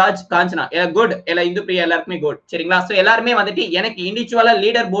 Mariraj, Kanchana good. எல்லாம் இந்து பிரியா எல்லாருக்குமே குட் சரிங்களா? சோ எல்லாருமே வந்துட்டு எனக்கு இண்டிவிஜுவலா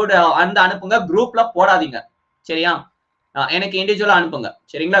லீடர் போர்டு அந்த அனுப்புங்க, குரூப்ல போடாதீங்க சரியா? எனக்கு இண்டிவிஜுவலா அனுப்புங்க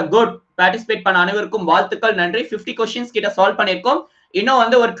சரிங்களா? குட். பார்ட்டிசிபேட் பண்ண அனைவருக்கும் வாழ்த்துக்கள், நன்றி. 50 கொஸ்டின்ஸ் கிட்ட சால்வ் பண்ணிருக்கோம். இன்னும்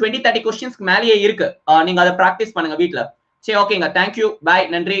வந்து ஒரு 20-30 கொஸ்டின்ஸ்க்கு மேலேயே இருக்கு. நீங்க அதை பிராக்டிஸ் பண்ணுங்க வீட்ல. சரி ஓகேங்க, தேங்க்யூ, பாய்,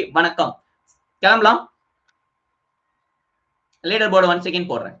 நன்றி, வணக்கம். கிளம்பலாம். லீடர் போர்டு 1 செகண்ட்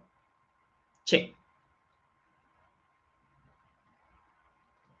போடுறேன். சரி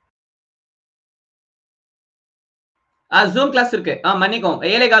ஜூம் கிளாஸ் இருக்கு. மன்னிக்கும்,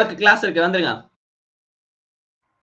 7:15 கிளாஸ் இருக்கு, வந்துருங்க.